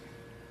a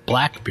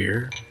black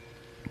beer.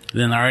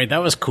 Then, all right, that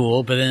was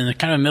cool. But then the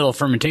kind of middle of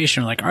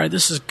fermentation, we're like, all right,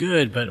 this is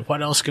good, but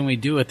what else can we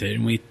do with it?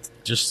 And we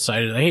just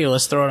decided, hey,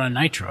 let's throw it on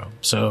nitro.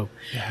 So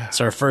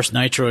it's our first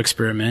nitro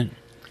experiment.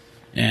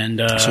 And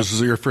so this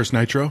is your first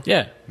nitro?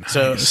 Yeah.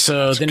 Nice.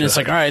 So then it's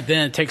like, all right,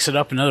 then it takes it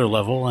up another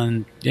level,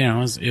 and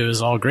it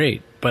was all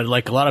great. But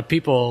like a lot of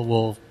people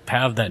will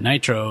have that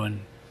nitro,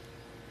 and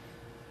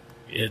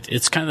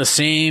it's kind of the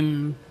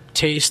same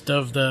taste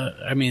of the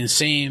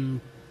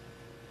same,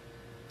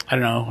 I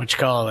don't know what you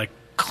call it, like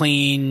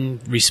clean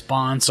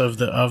response of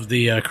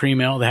the cream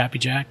ale, the Happy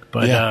Jack,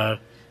 but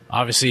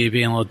obviously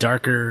being a little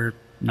darker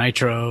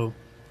nitro,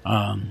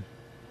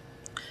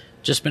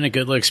 just been a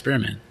good little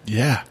experiment.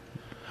 Yeah.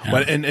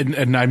 But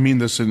and I mean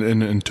this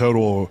in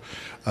total,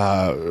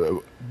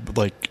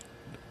 like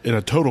in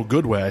a total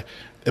good way.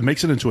 It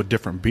makes it into a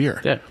different beer.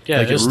 Yeah,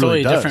 like it's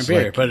totally a different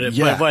beer. But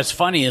what's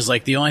funny is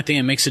like the only thing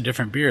that makes a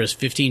different beer is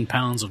 15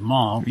 pounds of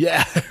malt.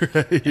 Yeah,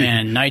 right.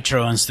 And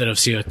nitro instead of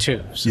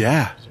CO2. So.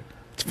 Yeah,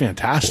 it's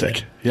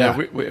fantastic. Yeah,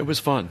 it was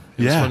fun.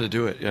 It was fun to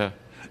do it. Yeah.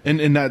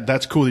 And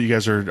that's cool that you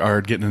guys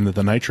are getting into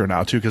the nitro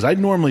now too, because I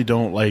normally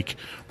don't like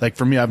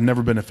for me, I've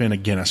never been a fan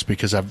of Guinness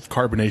because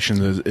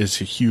carbonation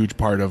is a huge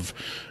part of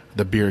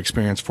the beer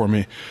experience for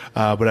me.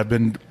 But I've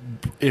been,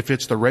 if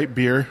it's the right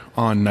beer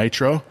on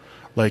nitro,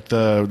 like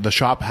the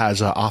shop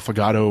has a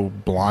Affogato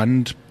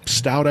Blonde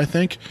Stout, I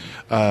think,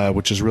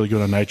 which is really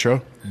good on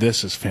nitro.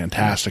 This is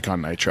fantastic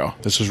on nitro.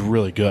 This is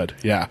really good.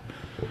 Yeah.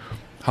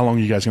 How long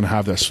are you guys going to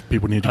have this?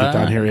 People need to get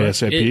down here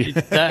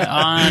ASAP.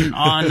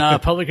 On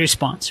public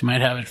response, you might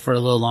have it for a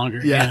little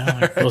longer.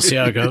 Yeah. We'll see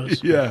how it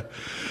goes. Yeah.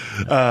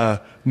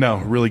 No,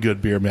 really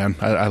good beer, man.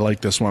 I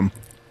like this one.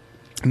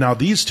 Now,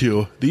 these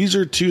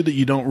are 2 that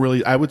you don't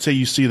really, I would say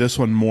you see this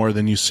one more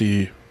than you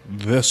see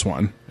this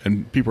one,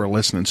 and people are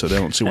listening, so they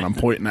don't see what I'm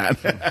pointing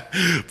at.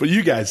 But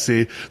you guys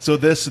see. So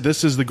this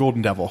is the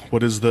Golden Devil.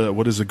 What is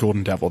the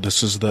Golden Devil?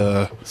 This is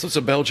the. So it's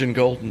a Belgian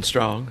Golden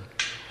Strong,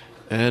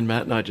 and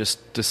Matt and I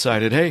just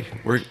decided, hey,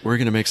 we're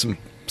going to make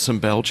some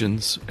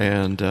Belgians,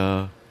 and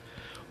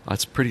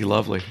it's pretty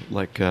lovely.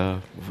 Like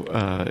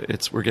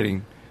it's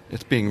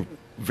being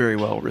very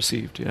well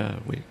received.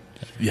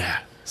 Yeah.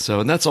 So,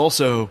 and that's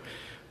also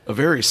a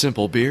very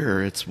simple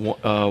beer. It's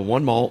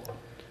one malt,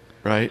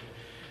 right?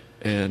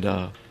 And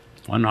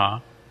One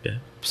hop. Yeah.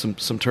 some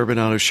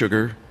turbinado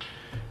sugar,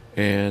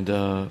 and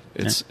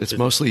it's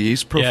mostly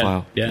yeast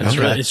profile. Yeah.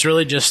 It's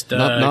really just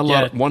not a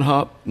lot. One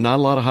hop, not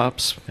a lot of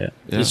hops. Yeah.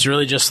 It's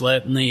really just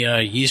letting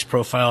the yeast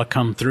profile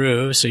come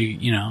through. So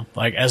you know,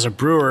 like as a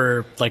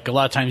brewer, like a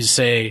lot of times you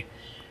say,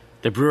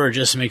 the brewer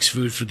just makes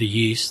food for the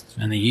yeast,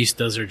 and the yeast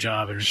does their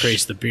job and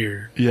creates the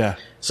beer. Yeah.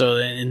 So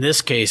in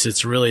this case,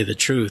 it's really the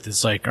truth.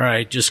 It's like, all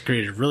right, just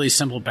create a really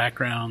simple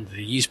background.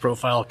 The yeast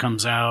profile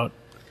comes out,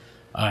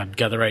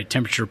 got the right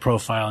temperature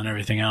profile and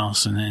everything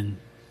else, and then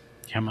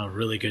you have a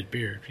really good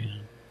beer. You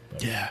know.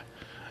 But, Yeah.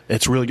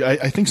 It's really good.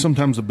 I think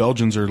sometimes the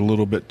Belgians are a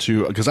little bit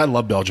too, because I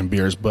love Belgian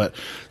beers, but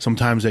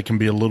sometimes they can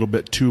be a little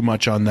bit too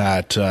much on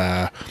that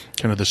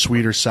kind of the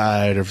sweeter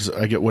side.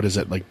 I get, what is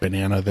it, like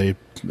banana?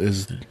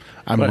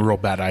 I'm real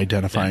bad at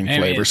identifying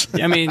flavors.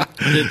 I mean,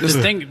 the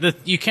thing that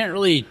you can't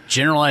really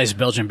generalize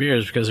Belgian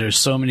beers because there's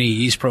so many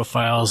yeast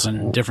profiles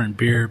and different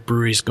beer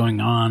breweries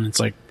going on.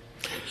 It's like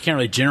you can't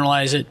really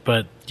generalize it,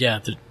 but yeah,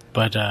 it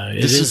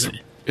is a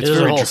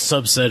whole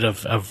subset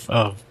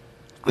of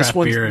this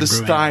one's beer and the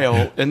brewing.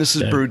 Style, and this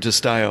is brewed to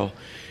style,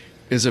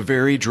 is a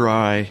very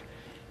dry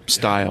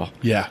style.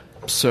 Yeah.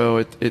 So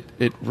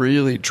it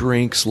really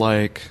drinks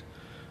like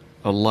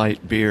a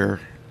light beer,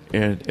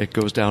 and it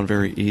goes down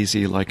very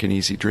easy, like an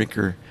easy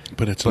drinker.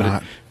 But it's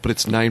not. But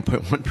it's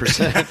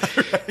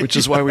 9.1%, which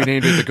is why we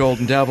named it the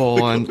Golden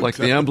Devil. And like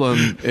the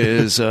emblem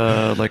is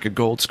like a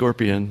gold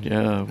scorpion.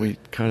 Yeah,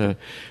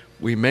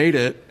 we made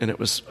it, and it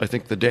was, I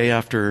think, the day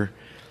after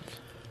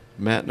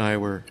Matt and I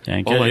were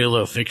Yeah, gotta do a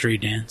little victory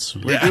dance.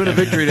 we're doing a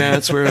victory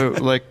dance. We're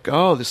like,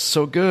 oh, this is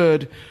so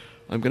good.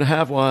 I'm going to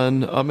have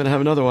one. I'm going to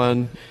have another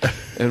one.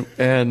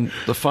 And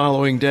the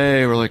following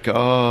day, we're like,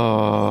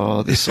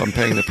 oh, I'm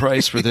paying the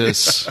price for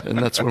this. And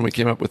that's when we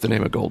came up with the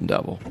name of Golden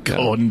Devil. Yeah.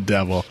 Golden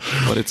Devil.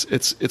 But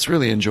it's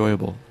really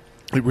enjoyable.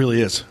 It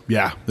really is.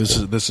 Yeah. This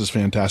is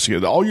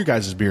fantastic. All your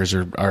guys' beers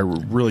are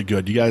really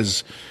good. You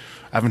guys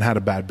haven't had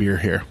a bad beer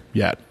here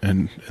yet.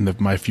 And in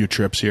my few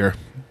trips here,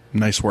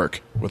 nice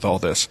work with all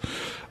this.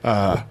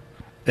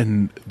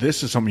 And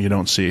this is something you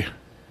don't see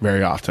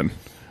very often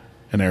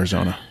in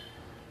Arizona.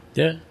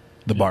 Yeah.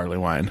 The barley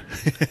wine.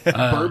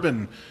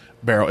 Bourbon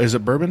barrel. Is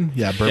it bourbon?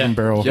 Yeah, bourbon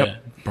barrel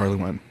barley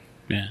wine.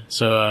 Yeah.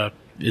 So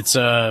it's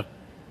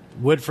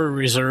Woodford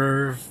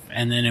Reserve,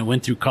 and then it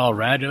went through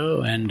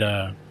Colorado and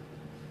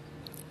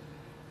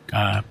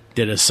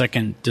did a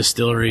second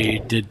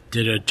distillery, did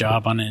a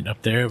job on it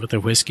up there with the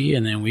whiskey,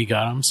 and then we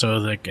got them. So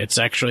like it's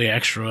actually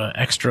extra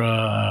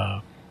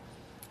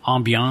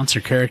ambiance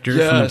or character from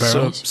the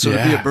barrels. So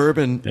to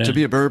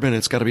be a bourbon,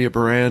 it's got to be a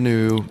brand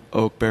new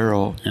oak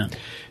barrel. Yeah.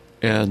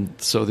 And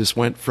so this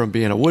went from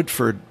being a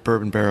Woodford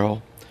bourbon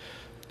barrel,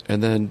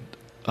 and then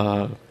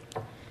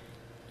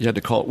you had to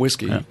call it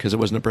whiskey because it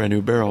wasn't a brand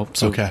new barrel.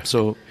 So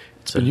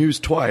it's been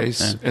used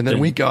twice, and then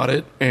we got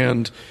it,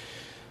 and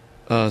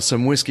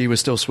some whiskey was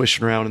still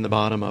swishing around in the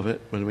bottom of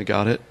it when we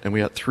got it, and we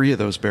got 3 of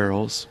those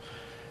barrels,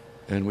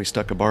 and we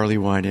stuck a barley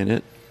wine in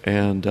it,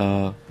 and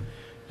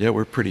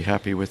we're pretty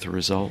happy with the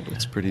result.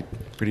 It's pretty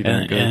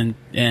darn good.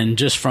 And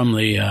just from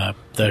the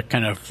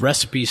kind of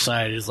recipe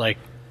side is like,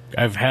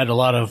 I've had a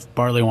lot of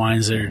barley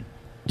wines that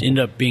end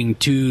up being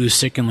too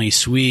sickeningly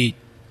sweet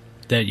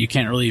that you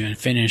can't really even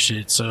finish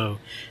it. So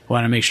I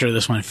want to make sure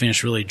this one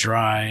finished really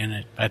dry,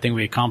 and I think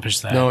we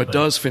accomplished that. No, it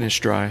does finish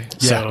dry.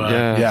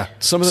 Yeah.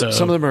 Some of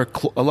them are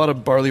a lot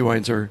of barley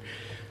wines are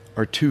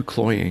too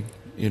cloying.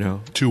 You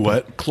know, too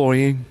what?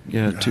 Cloying.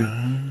 Yeah,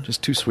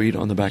 just too sweet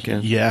on the back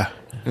end. Yeah,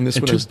 and this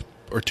one is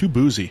too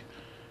boozy.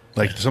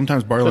 Like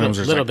sometimes barley wines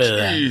are little like, bit of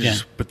that. Yeah.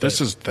 But this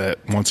is that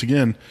once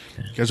again,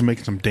 you guys are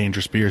making some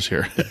dangerous beers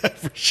here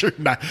for sure.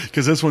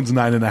 Because this one's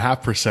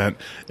 9.5%,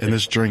 and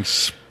this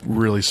drinks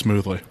really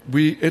smoothly.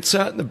 It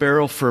sat in the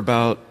barrel for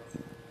about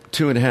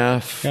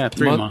 2.5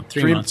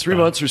 3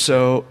 months or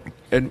so,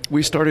 and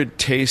we started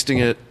tasting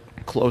it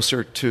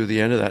closer to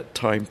the end of that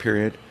time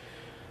period,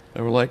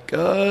 and we're like,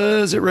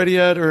 is it ready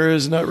yet, or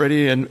is it not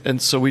ready? And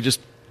so we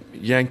just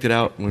yanked it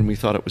out when we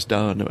thought it was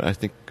done. I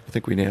think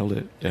we nailed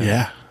it.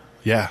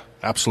 Yeah,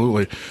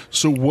 absolutely.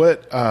 So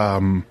what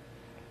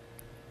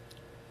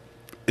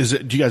is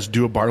it? Do you guys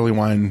do a barley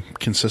wine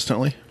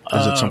consistently?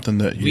 Is it something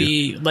that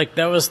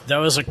that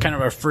was a kind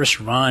of our first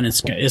run.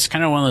 It's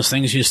kind of one of those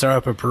things you start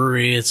up a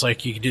brewery. It's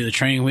like you do the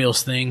training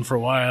wheels thing for a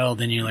while,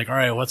 then you're like, all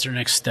right, what's our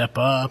next step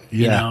up? Yeah.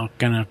 You know,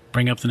 gonna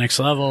bring up the next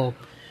level.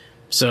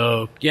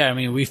 So yeah, I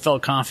mean, we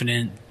felt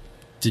confident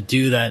to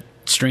do that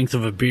strength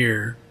of a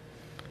beer,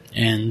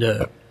 and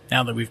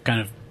now that we've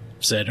kind of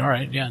said, all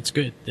right, yeah, it's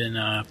good, then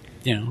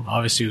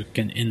obviously we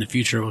can, in the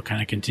future, we'll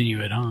kind of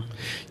continue it on.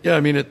 Yeah,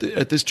 I mean,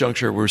 at this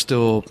juncture, we're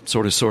still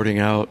sort of sorting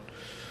out,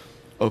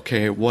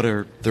 okay, what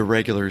are the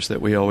regulars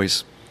that we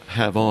always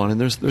have on? And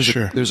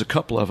there's a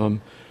couple of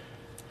them,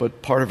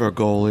 but part of our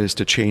goal is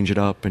to change it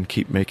up and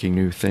keep making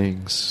new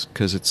things,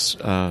 because it's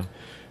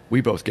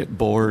we both get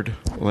bored.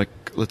 Like,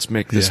 let's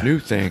make this new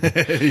thing.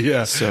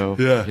 Yeah. So,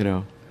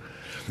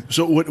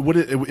 So what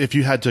if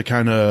you had to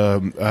kind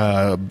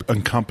of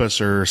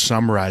encompass or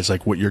summarize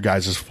like what your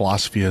guys'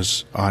 philosophy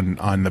is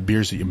on the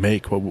beers that you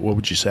make? What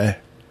would you say?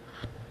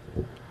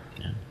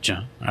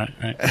 John, all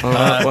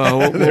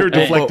right. They're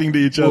deflecting to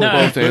each other.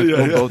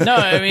 No,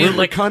 I mean,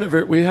 we're kind of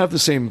we have the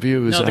same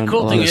views. No, the on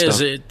cool a lot thing of is,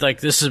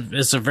 stuff.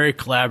 it's a very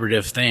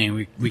collaborative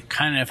thing. We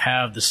kind of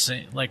have the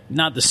same, like,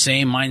 not the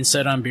same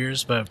mindset on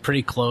beers, but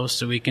pretty close.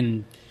 So we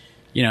can,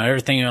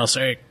 everything else.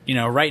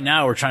 Right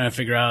now we're trying to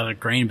figure out a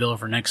grain bill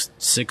for next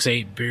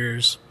 6-8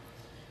 beers.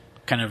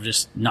 Kind of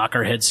just knock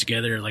our heads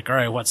together, like, all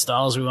right, what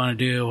styles we want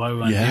to do, what we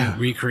want to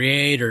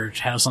recreate, or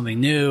have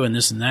something new, and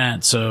this and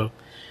that. So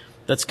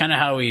that's kind of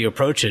how we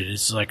approach it.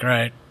 It's like, all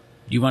right,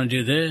 you want to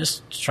do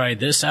this? Try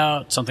this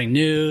out, something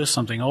new,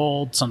 something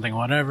old, something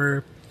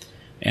whatever,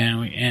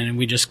 and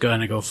we just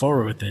kind of go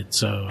forward with it.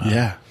 So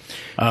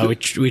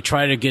we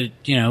try to get,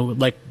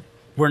 like,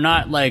 we're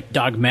not like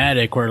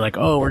dogmatic. We're like,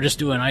 oh, we're just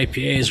doing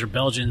IPAs or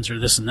Belgians or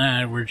this and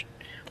that.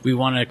 We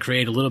want to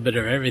create a little bit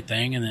of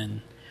everything, and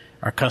then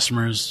our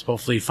customers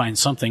hopefully find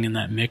something in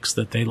that mix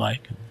that they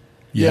like.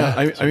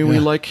 Yeah, I mean, we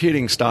like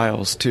hitting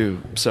styles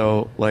too.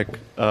 So, like,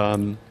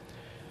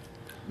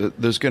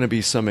 there's going to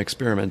be some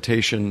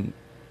experimentation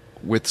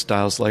with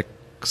styles, like,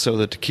 so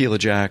the Tequila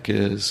Jack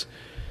is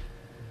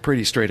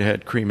pretty straight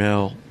ahead cream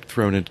ale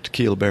thrown into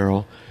tequila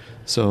barrel.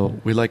 So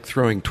we like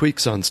throwing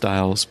tweaks on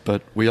styles,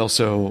 but we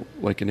also,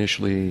 like,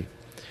 initially,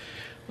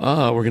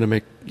 we're going to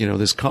make,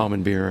 this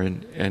common beer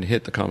and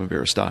hit the common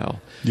beer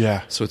style.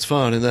 Yeah. So it's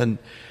fun. And then,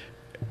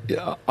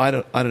 I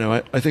don't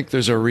know. I think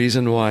there's a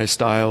reason why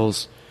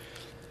styles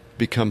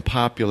become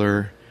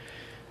popular,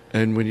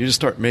 and when you just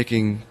start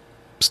making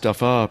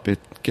stuff up, it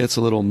gets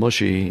a little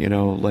mushy.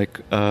 Like,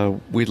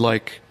 we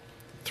like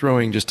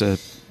throwing just a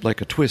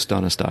twist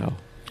on a style.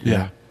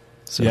 Yeah.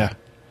 So. Yeah.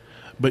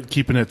 But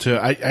keeping it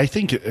to, I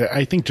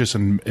think just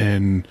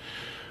in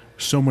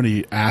so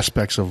many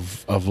aspects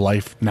of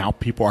life now,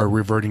 people are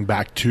reverting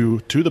back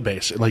to the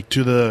base, like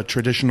to the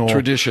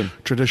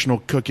traditional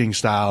cooking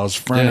styles,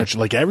 furniture,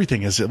 like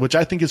everything is, which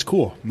I think is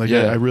cool. Like,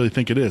 I really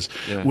think it is,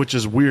 which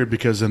is weird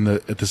because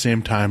at the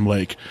same time,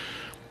 like,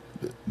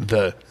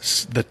 the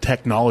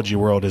technology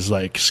world is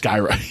like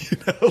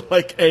skyrocketing.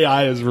 Like,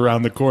 AI is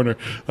around the corner.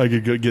 I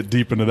could get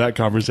deep into that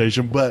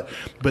conversation, but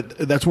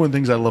that's one of the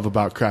things I love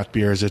about craft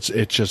beer is it's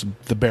just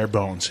the bare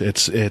bones.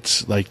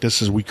 It's like,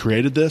 we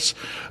created this.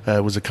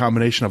 It was a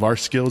combination of our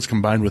skills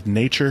combined with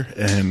nature,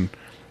 and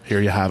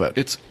here you have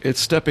it. It's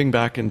stepping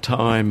back in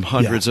time,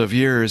 hundreds of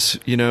years.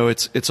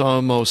 It's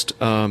almost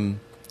kind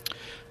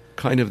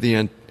of the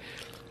end,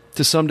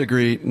 to some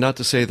degree. Not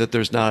to say that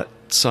there's not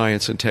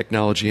science and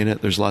technology in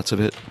it. There's lots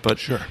of it, but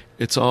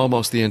it's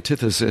almost the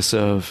antithesis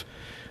of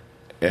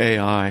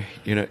AI.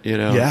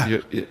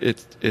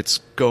 It's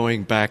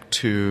going back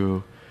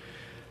to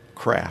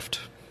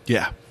craft.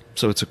 Yeah.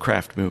 So it's a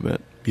craft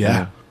movement.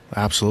 Yeah.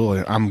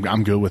 Absolutely.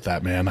 I'm good with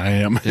that, man. I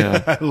am.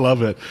 Yeah. I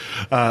love it.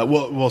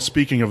 Well,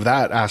 speaking of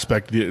that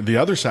aspect, the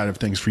other side of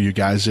things for you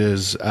guys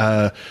is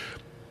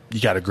you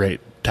got a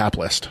great tap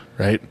list,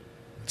 right?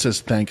 It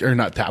says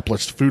not tap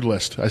list, food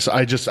list.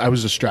 I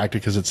was distracted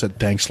because it said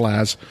thanks,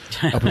 Laz,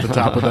 up at the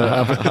top of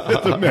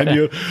the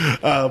menu.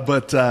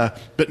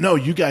 But no,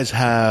 you guys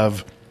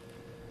have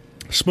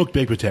smoked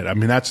baked potato. I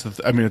mean,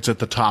 it's at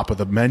the top of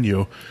the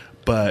menu,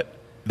 but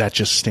that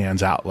just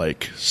stands out,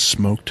 like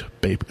smoked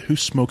baked. Who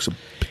smokes a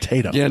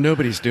potato? Yeah,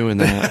 nobody's doing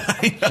that.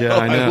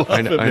 I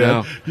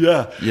know.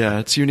 Yeah,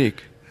 it's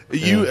unique.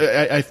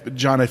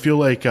 John, I feel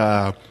like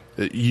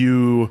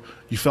you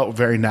felt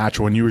very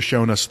natural when you were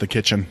showing us the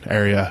kitchen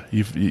area.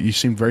 You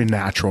seemed very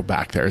natural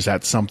back there. Is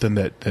that something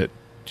that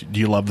do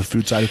you love the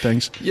food side of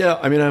things? Yeah,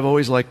 I mean, I've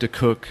always liked to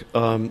cook.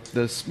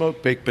 The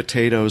smoked baked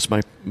potatoes,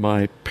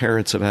 my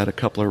parents have had a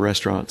couple of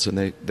restaurants, and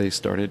they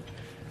started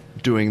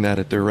doing that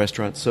at their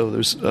restaurants. So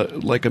there's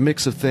like a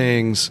mix of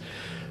things.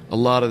 A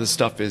lot of the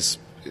stuff is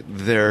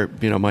their,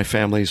 my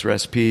family's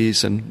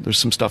recipes, and there's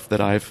some stuff that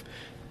I've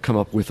come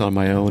up with on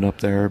my own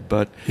up there.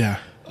 But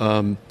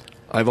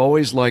I've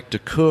always liked to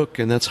cook,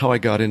 and that's how I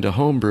got into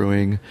home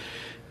brewing.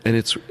 And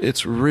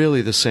it's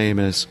really the same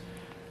as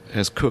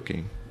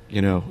cooking.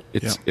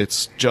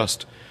 It's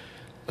just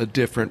a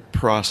different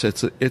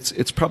process.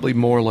 It's probably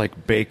more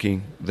like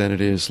baking than it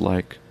is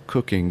like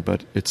cooking,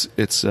 but it's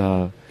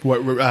brewing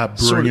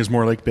is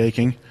more like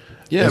baking.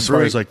 Yeah, as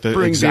far as like the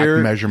exact beer,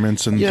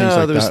 measurements and things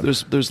like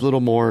that. There's a little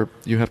more.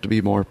 You have to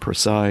be more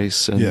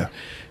precise, and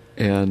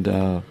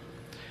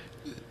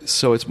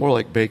so it's more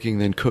like baking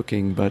than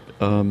cooking. But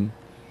I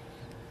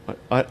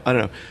don't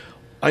know.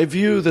 I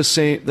view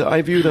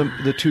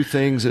the two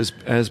things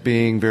as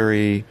being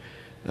very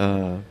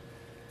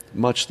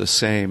much the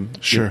same.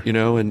 Sure.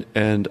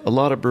 And a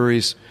lot of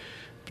breweries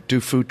do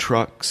food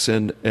trucks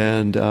and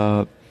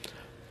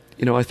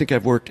I think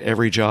I've worked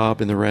every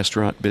job in the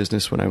restaurant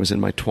business when I was in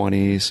my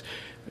 20s,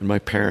 and my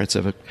parents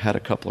have had a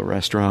couple of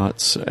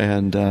restaurants,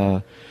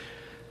 and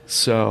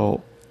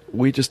so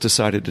we just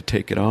decided to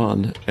take it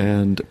on,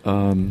 and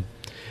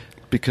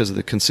because of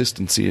the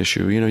consistency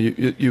issue.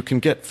 You can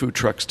get food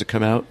trucks to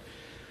come out,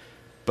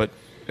 but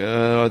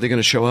are they going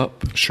to show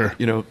up? Sure.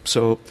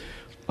 So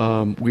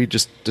we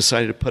just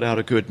decided to put out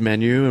a good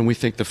menu, and we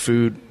think the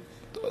food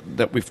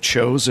that we've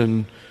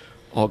chosen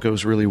all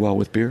goes really well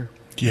with beer.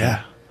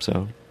 Yeah.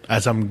 So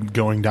as I'm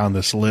going down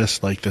this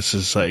list, like this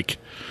is like,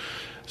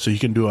 so you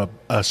can do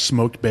a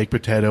smoked baked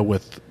potato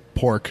with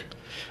pork,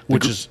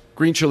 which is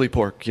green chili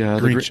pork. Yeah,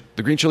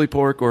 the green chili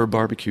pork or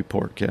barbecue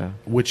pork. Yeah,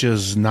 which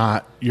is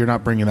not, you're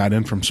not bringing that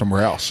in from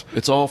somewhere else.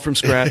 It's all from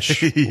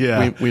scratch.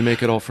 Yeah, we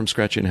make it all from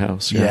scratch in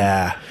house.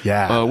 Yeah.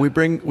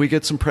 We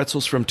get some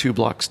pretzels from 2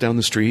 blocks down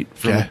the street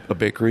from a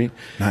bakery.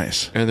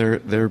 Nice, and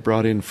they're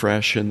brought in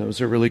fresh, and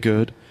those are really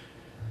good.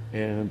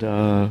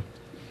 And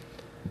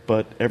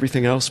but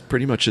everything else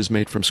pretty much is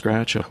made from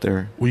scratch up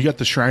there. Well, you got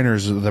the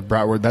Shriners, the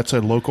bratwurst. That's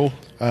a local.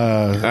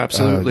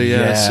 Absolutely,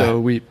 yeah. So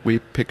we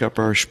pick up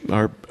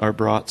our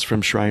brats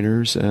from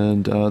Shriners,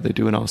 and they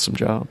do an awesome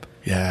job.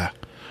 Yeah,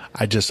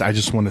 I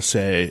just want to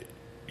say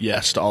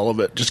yes to all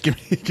of it. Just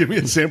give me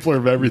a sampler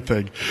of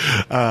everything.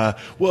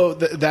 Well,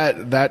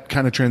 that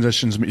kind of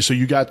transitions me. So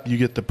you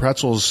get the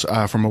pretzels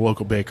from a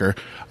local baker.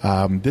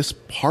 This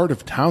part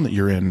of town that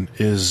you're in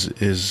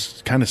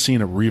is kind of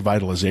seeing a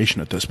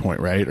revitalization at this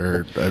point, right?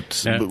 Or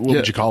what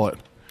would you call it?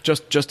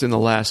 Just in the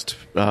last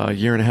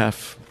year and a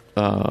half,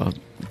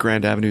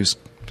 Grand Avenue's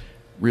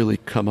really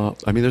come up.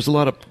 I mean, there's a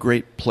lot of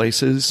great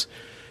places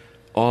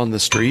on the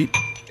street,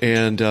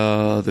 and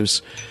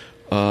there's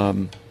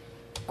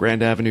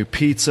Grand Avenue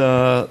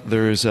Pizza.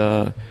 There's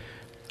El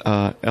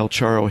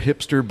Charro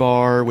Hipster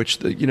Bar, which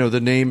the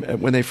name,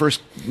 when they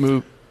first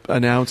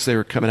announced they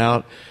were coming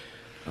out,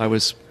 I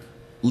was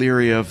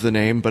leery of the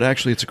name, but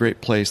actually it's a great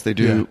place. They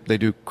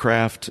do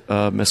craft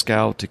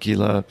mezcal,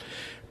 tequila,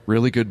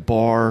 really good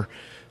bar.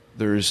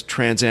 There's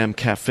Trans Am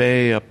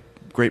Cafe, a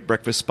great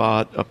breakfast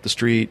spot up the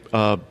street.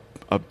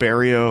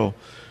 Barrio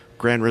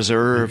Grand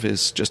Reserve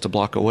is just a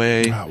block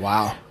away. Oh,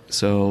 wow.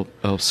 So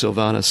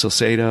Silvana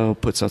Salcedo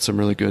puts out some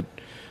really good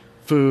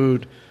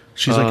food.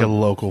 She's like a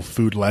local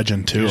food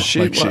legend too. I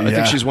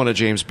think she's won a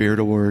James Beard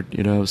Award.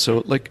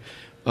 So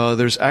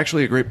there's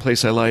actually a great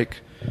place I like.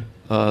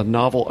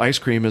 Novel Ice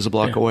Cream is a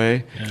block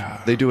away.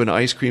 Yeah. They do an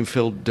ice cream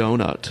filled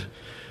donut,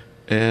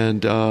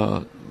 and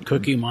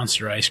Cookie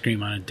Monster ice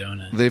cream on a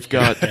donut. They've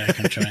got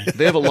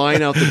they have a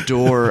line out the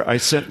door. I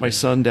sent my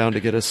son down to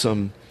get us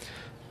some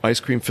ice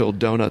cream filled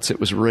donuts. It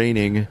was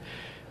raining,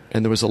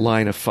 and there was a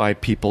line of 5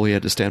 people he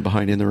had to stand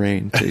behind in the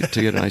rain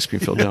to get an ice cream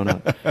filled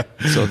donut.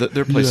 So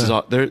their place is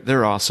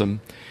they're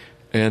awesome,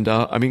 and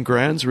I mean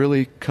Grand's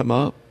really come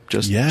up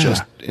just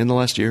in the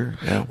last year.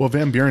 Yeah. Well,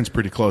 Van Buren's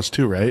pretty close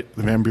too, right?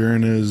 The Van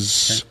Buren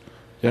is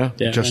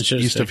just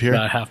east of here,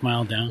 about a half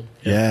mile down.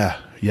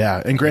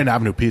 Yeah, and Grand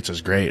Avenue Pizza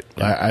is great.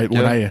 Yeah.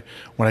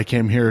 When I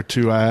came here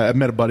I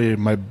met a buddy,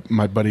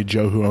 my buddy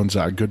Joe, who owns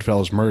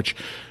Goodfellas merch.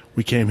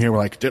 We came here. We're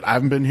like, dude, I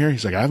haven't been here.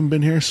 He's like, I haven't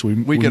been here. So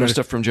we get our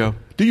stuff from Joe.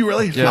 Do you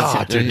really?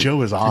 Yeah. Dude,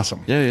 Joe is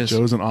awesome. Yeah, he is.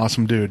 Joe's an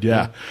awesome dude.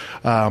 Yeah.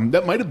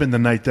 That might have been the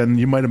night then.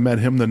 You might have met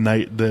him the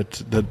night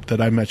that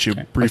I met you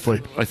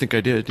briefly. I think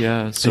I did.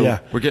 Yeah. So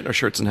we're getting our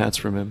shirts and hats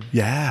from him.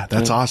 Yeah,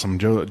 that's awesome.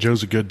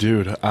 Joe's a good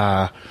dude.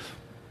 But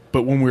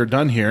when we were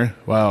done here,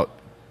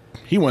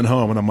 he went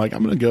home, and I'm like,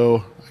 I'm gonna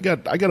go.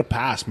 I got a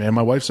pass, man.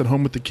 My wife's at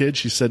home with the kids.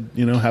 She said,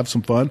 have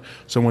some fun.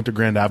 So I went to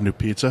Grand Avenue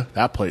Pizza.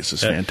 That place is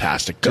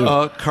fantastic too.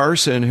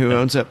 Carson, who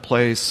owns that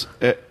place,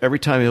 every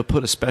time he'll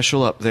put a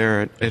special up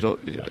there, it'll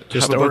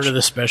just order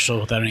the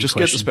special without any just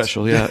questions. Get the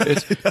special.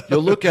 Yeah,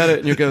 you'll look at it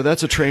and you go,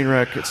 "That's a train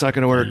wreck. It's not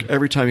going to work."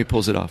 Every time he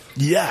pulls it off.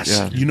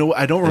 Yes. Yeah.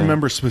 I don't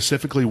remember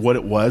specifically what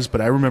it was,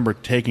 but I remember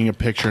taking a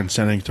picture and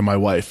sending it to my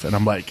wife, and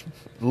I'm like,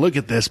 "Look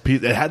at this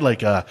pizza." It had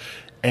like a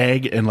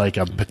egg and like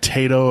a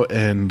potato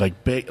and like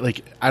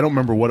I don't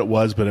remember what it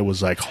was, but it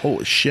was like,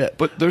 holy shit.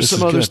 But there's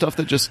some other stuff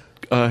that just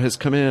has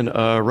come in.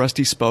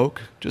 Rusty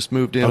Spoke just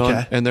moved in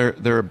and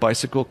they're a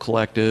bicycle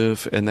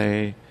collective, and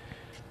they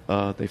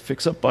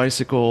fix up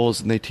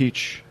bicycles, and they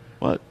teach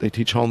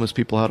homeless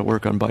people how to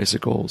work on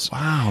bicycles.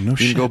 Wow, no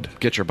shit. You can go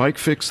get your bike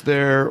fixed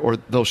there, or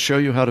they'll show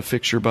you how to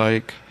fix your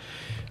bike.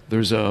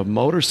 There's a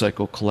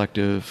motorcycle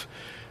collective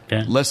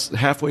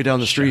halfway down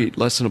the street,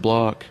 less than a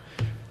block,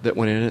 that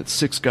went in. It's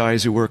 6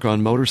 guys who work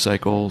on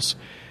motorcycles,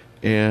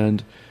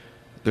 and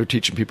they're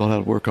teaching people how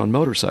to work on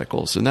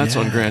motorcycles, and that's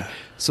on Grand.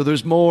 So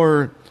there's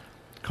more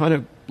kind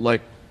of like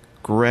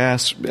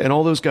grass, and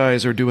all those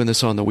guys are doing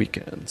this on the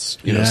weekends.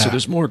 So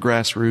there's more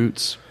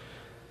grassroots,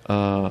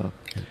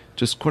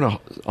 just kind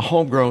of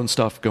homegrown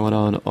stuff going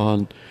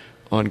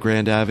on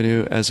Grand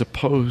Avenue, as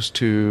opposed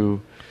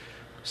to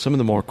some of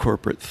the more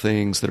corporate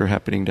things that are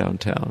happening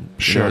downtown.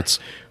 Sure.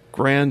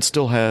 Grand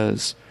still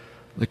has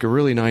like a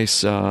really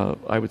nice,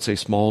 I would say,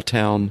 small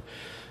town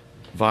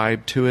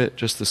vibe to it,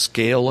 just the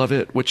scale of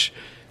it, which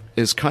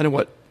is kind of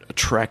what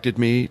attracted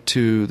me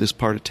to this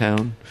part of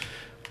town.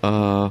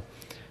 I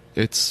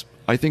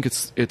think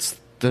it's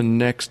the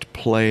next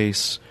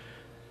place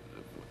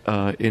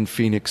in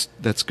Phoenix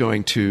that's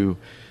going to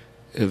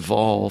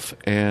evolve,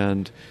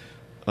 and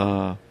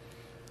I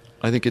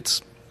think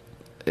it's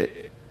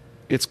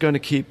going to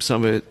keep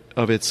some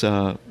of its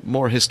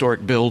more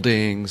historic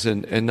buildings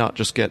and not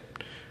just get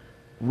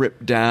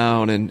ripped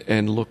down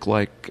and look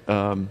like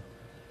I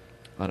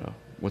don't know,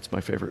 what's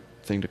my favorite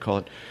thing to call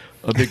it,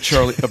 a big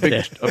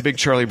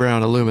Charlie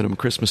Brown aluminum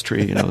Christmas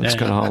tree, that's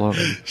kind of hollow.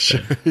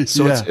 Sure.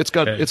 So Yeah. it's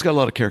got a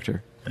lot of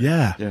character.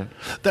 Yeah.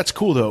 That's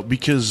cool though,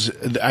 because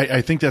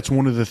I think that's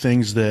one of the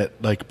things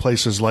that like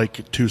places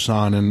like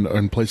Tucson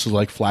and places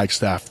like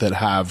Flagstaff that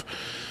have.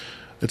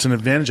 It's an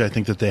advantage I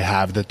think that they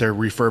have, that they're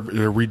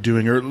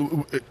redoing, or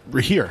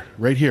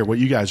right here, what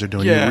you guys are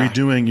doing. Yeah. You're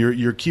redoing.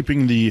 You're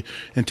keeping the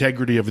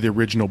integrity of the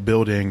original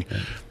building.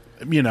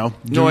 No,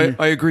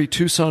 I agree.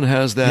 Tucson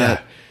has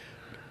that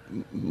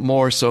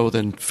more so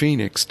than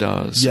Phoenix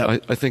does. Yeah.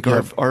 I think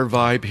our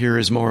vibe here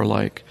is more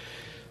like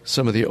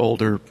some of the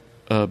older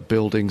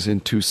buildings in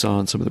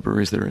Tucson, some of the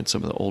breweries that are in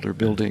some of the older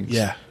buildings.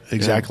 Yeah,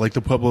 exactly. Like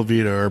the Pueblo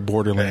Vita or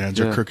Borderlands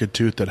or Crooked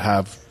Tooth that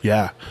have,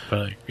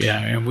 But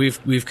and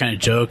we've kind of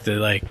joked that,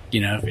 like,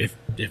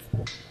 if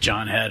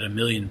John had $1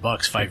 million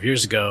 5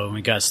 years ago and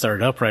we got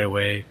started up right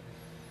away,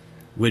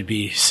 we'd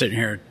be sitting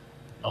here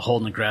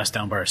holding the grass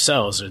down by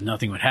ourselves and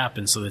nothing would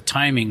happen. So the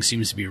timing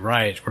seems to be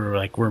right.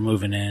 We're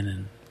moving in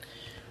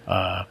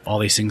and all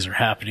these things are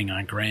happening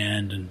on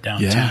Grand and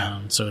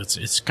downtown. So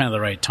it's kind of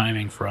the right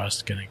timing for us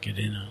to kind of get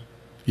in on.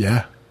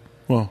 Yeah.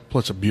 Well,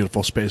 plus a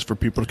beautiful space for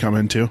people to come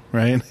into,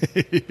 right?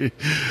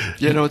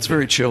 It's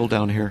very chill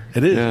down here.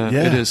 It is. Yeah,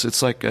 Yeah. it is.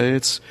 It's like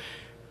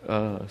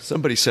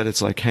somebody said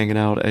it's like hanging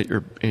out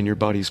in your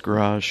buddy's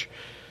garage,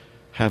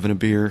 having a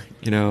beer.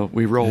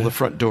 We roll the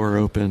front door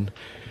open.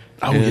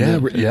 Oh,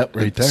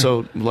 right there.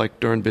 So,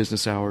 like during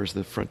business hours,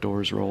 the front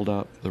door is rolled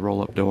up, the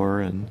roll-up door,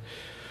 and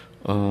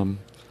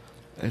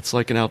it's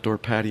like an outdoor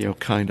patio,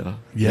 kind of.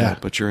 Yeah.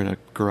 But you're in a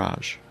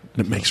garage.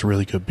 It makes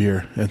really good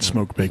beer and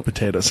smoked baked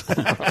potatoes.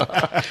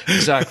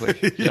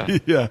 Exactly. Yeah.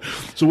 Yeah.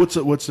 So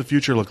what's the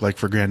future look like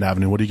for Grand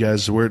Avenue? What do you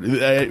guys?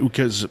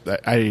 Because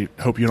I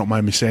hope you don't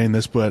mind me saying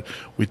this, but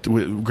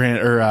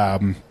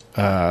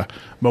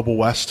Mobile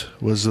West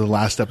was the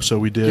last episode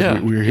we did. Yeah,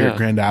 we were here at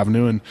Grand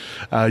Avenue,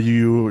 and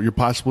you're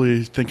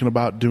possibly thinking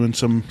about doing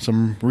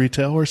some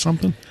retail or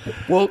something.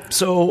 Well,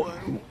 so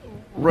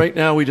right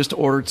now we just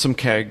ordered some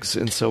kegs,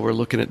 and so we're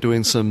looking at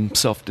doing some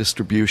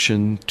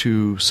self-distribution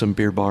to some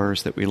beer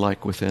bars that we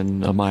like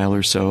within a mile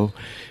or so,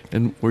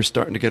 and we're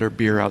starting to get our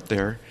beer out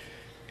there,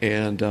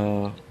 and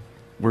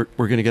we're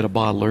going to get a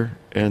bottler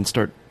and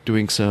start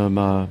doing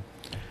some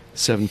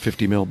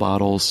 750 ml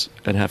bottles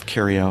and have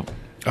carry out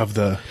Of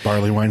the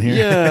barley wine here.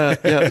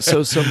 Yeah.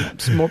 So some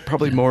more,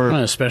 probably more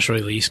A special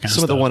release kind of some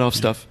stuff. of the one-off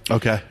stuff.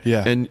 Okay.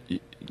 Yeah. And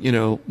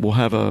we'll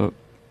have a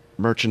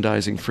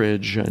merchandising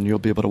fridge, and you'll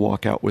be able to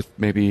walk out with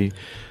maybe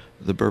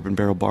the bourbon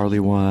barrel barley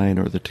wine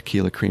or the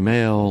tequila cream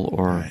ale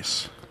or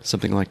Nice.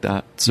 something like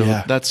that. So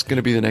that's going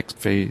to be the next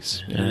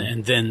phase.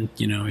 And then,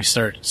 we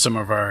start some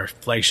of our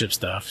flagship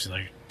stuff,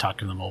 like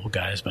talking to the mobile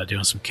guys about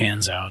doing some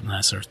cans out and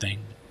that sort of thing.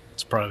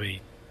 It's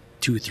probably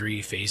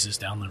 2-3 phases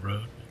down the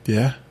road.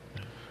 Yeah.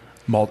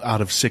 Malt out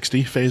of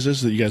 60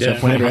 phases that you guys have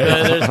planned, right?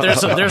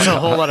 There's a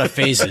whole lot of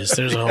phases.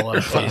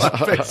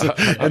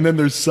 And then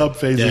there's sub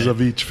phases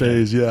of each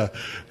phase. Yeah.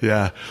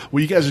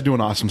 Well, you guys are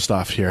doing awesome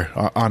stuff here.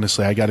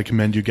 Honestly, I got to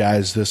commend you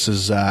guys. This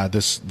is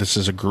this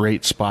is a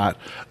great spot.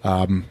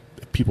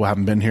 If people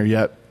haven't been here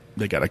yet,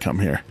 they got to come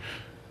here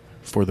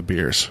for the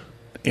beers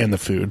and the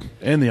food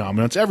and the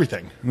ambiance,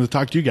 everything. I'm going to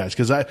talk to you guys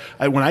because I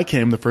when I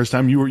came the first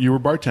time, you were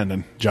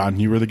bartending, John.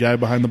 You were the guy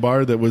behind the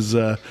bar that was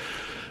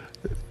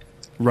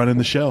running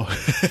the show.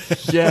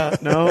 Yeah,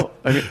 no,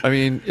 I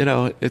mean,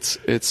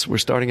 it's we're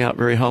starting out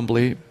very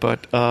humbly,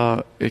 but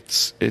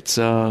it's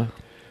going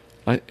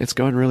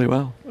really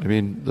well. I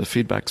mean, the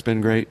feedback's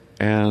been great,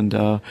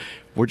 and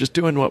we're just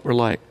doing what we're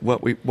like,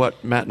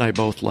 what Matt and I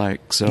both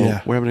like.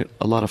 So we're having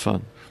a lot of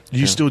fun. Do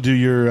you still do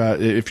your?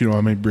 If you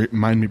don't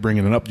mind me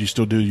bringing it up, do you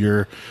still do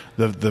your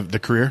the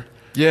career?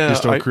 Yeah, you're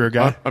still a career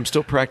guy. I'm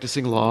still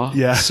practicing law.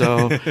 Yeah,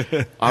 so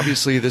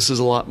obviously this is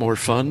a lot more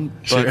fun,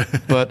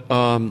 but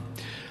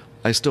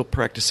I still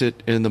practice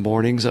it in the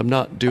mornings. I'm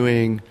not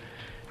doing,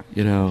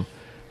 so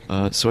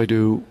I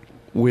do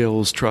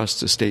wills,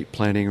 trusts, estate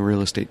planning,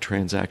 real estate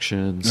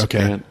transactions.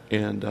 Okay.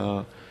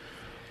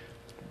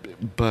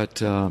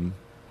 But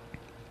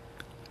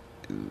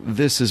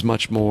this is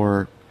much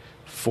more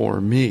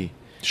for me.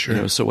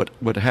 Sure. So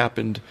what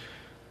happened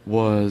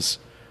was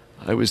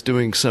I was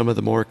doing some of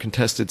the more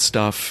contested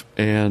stuff,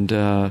 and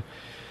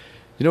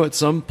at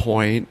some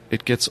point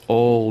it gets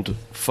old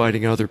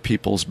fighting other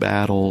people's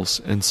battles,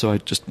 and so I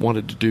just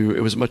wanted to do.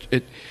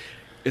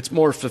 It's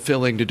more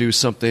fulfilling to do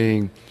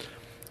something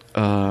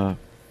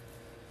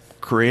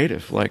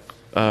creative. Like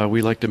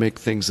we like to make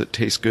things that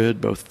taste good,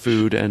 both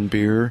food and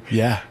beer.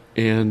 Yeah.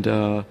 And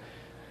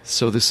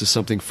so this is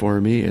something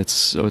for me.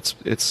 It's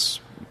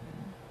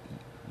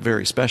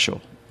very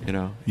special. you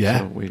know. Yeah.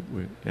 So we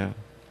yeah.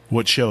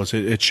 What shows?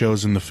 It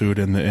shows in the food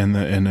and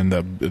in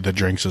the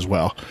drinks as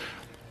well.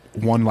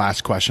 One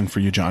last question for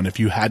you, John. If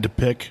you had to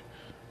pick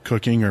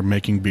cooking or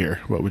making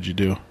beer, what would you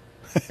do?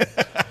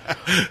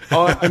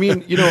 I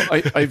mean, you know,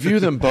 I view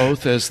them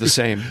both as the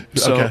same.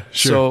 So, Okay,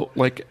 sure. So,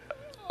 like,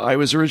 I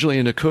was originally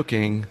into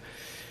cooking,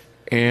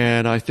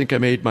 and I think I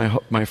made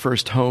my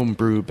first home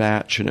brew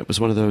batch, and it was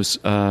one of those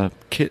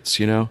kits,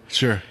 you know.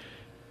 Sure.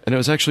 And it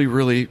was actually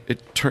really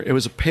it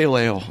was a pale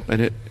ale,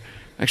 and it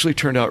actually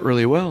turned out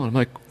really well. And I'm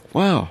like,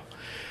 wow.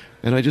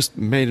 And I just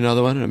made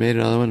another one, and I made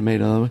another one, and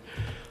made another one.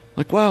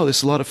 Like, wow, this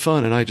is a lot of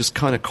fun, and I just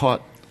kind of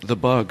caught the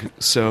bug.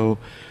 So,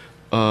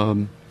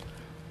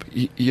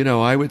 you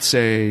know, I would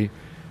say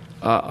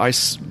I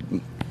see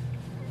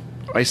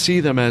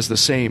them as the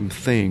same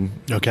thing.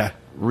 Okay.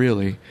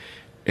 Really,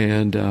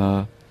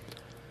 and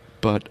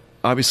but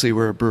obviously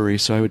we're a brewery,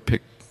 so I would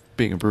pick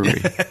being a brewery.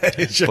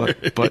 Sure.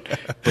 But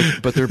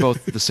they're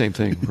both the same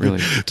thing, really.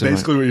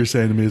 Basically, what you're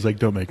saying to me is like,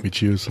 don't make me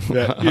choose.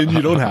 Yeah, and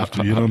you don't have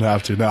to. You don't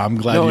have to. No, I'm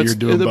glad you're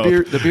doing the both.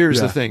 beer. The beer is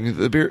Yeah. the thing.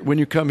 The beer, when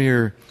you come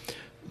here,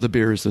 the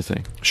beer is the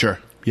thing. Sure.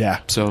 Yeah.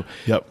 So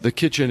Yep. the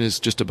kitchen is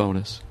just a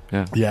bonus.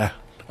 Yeah. Yeah.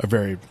 A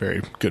very,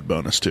 very good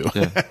bonus too.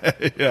 Yeah.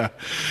 Yeah.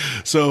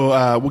 So,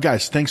 well,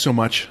 guys, thanks so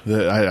much.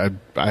 I've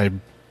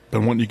been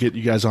wanting to get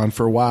you guys on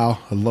for a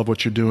while. I love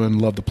what you're doing.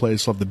 Love the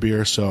place. Love the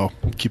beer. So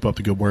keep up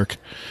the good work.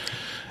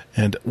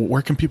 And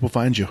where can people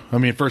find you? I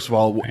mean, first of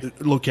all,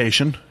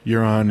 location.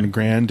 You're on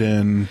Grand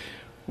and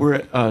We're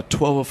at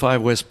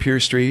 1205 West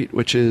Pier Street,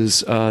 which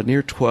is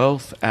near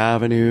 12th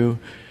Avenue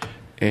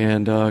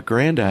and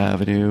Grand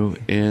Avenue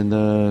in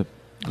the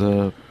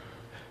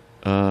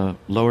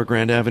Lower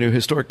Grand Avenue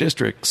Historic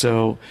District.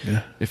 So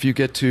Yeah. if you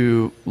get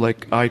to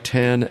like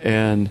I-10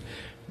 and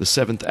the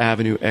 7th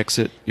Avenue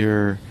exit,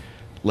 you're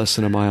less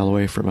than a mile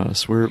away from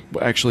us. We're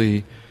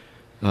actually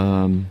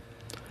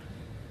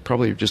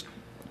probably just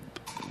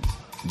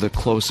the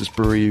closest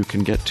brewery you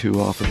can get to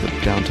off of the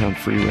downtown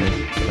freeway,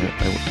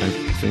 I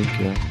think.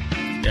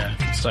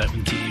 Yeah,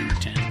 17 or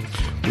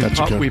 10. That's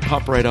good. We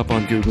pop right up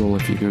on Google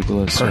if you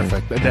Google us. so-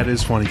 Perfect. That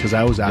is funny because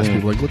I always ask Yeah.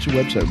 people, like, what's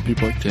your website? And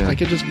people are like, Yeah. I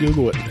can just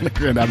Google it.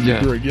 Grand Avenue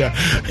Yeah. Brewing.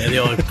 Yeah. Yeah, the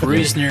old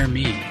breweries near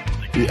me.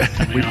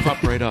 Like, We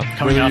pop right up.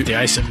 coming Whether off you- the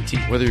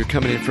I-17. Whether you're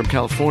coming in from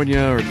California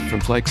or from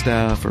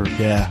Flagstaff, or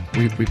Yeah.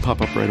 we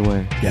pop up right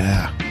away.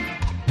 Yeah.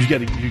 You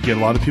get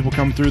a lot of people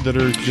come through that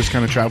are just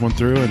kind of traveling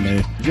through, and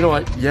they You know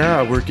what?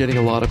 Yeah, we're getting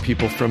a lot of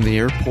people from the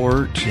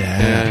airport,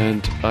 Yeah.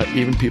 and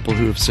even people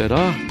who have said,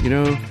 you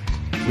know,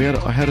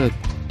 I had a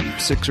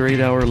 6 or 8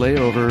 hour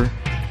layover,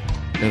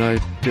 and I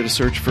did a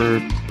search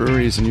for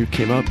breweries, and you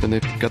came up, and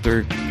they've got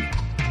their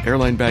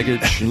airline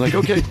baggage, and like,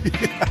 okay, we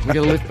got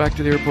to lift back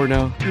to the airport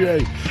now.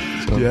 Right.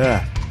 So-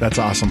 Yeah, that's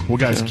awesome. Well,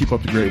 guys, Yeah. keep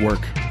up the great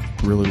work.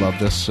 Really love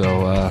this.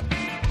 So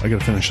I got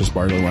to finish this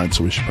barley wine,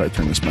 so we should probably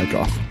turn this mic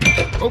off.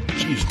 Oh,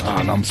 jeez.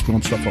 No, I'm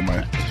spilling stuff on my...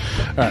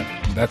 All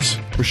right,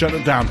 we're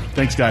shutting it down.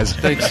 Thanks, guys.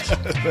 Thanks.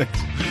 Thanks.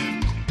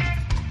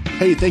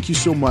 Hey, thank you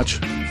so much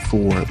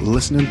for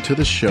listening to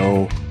the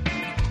show.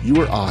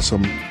 You are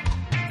awesome.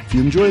 If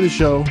you enjoy the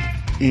show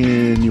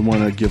and you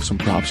want to give some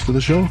props to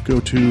the show, go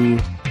to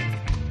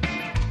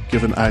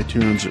give an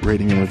iTunes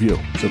rating and review.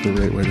 Is that the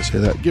right way to say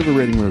that? Give a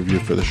rating and review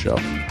for the show,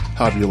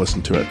 however you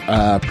listen to it.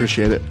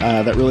 Appreciate it.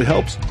 That really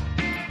helps.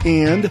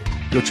 And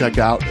go check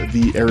out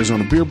the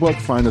Arizona Beer Book.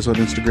 Find us on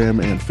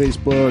Instagram and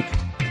Facebook.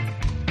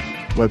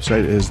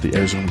 Website is the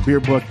Arizona Beer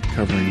Book,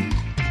 covering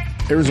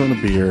Arizona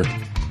beer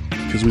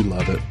because we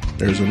love it.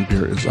 Arizona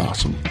beer is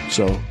awesome.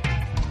 So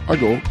our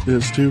goal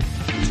is to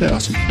stay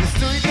awesome.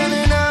 Estoy tan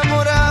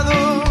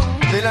enamorado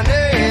de la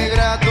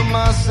negra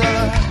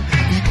Tomasa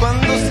y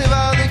cuando se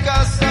va de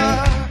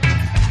casa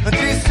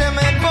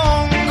tristemente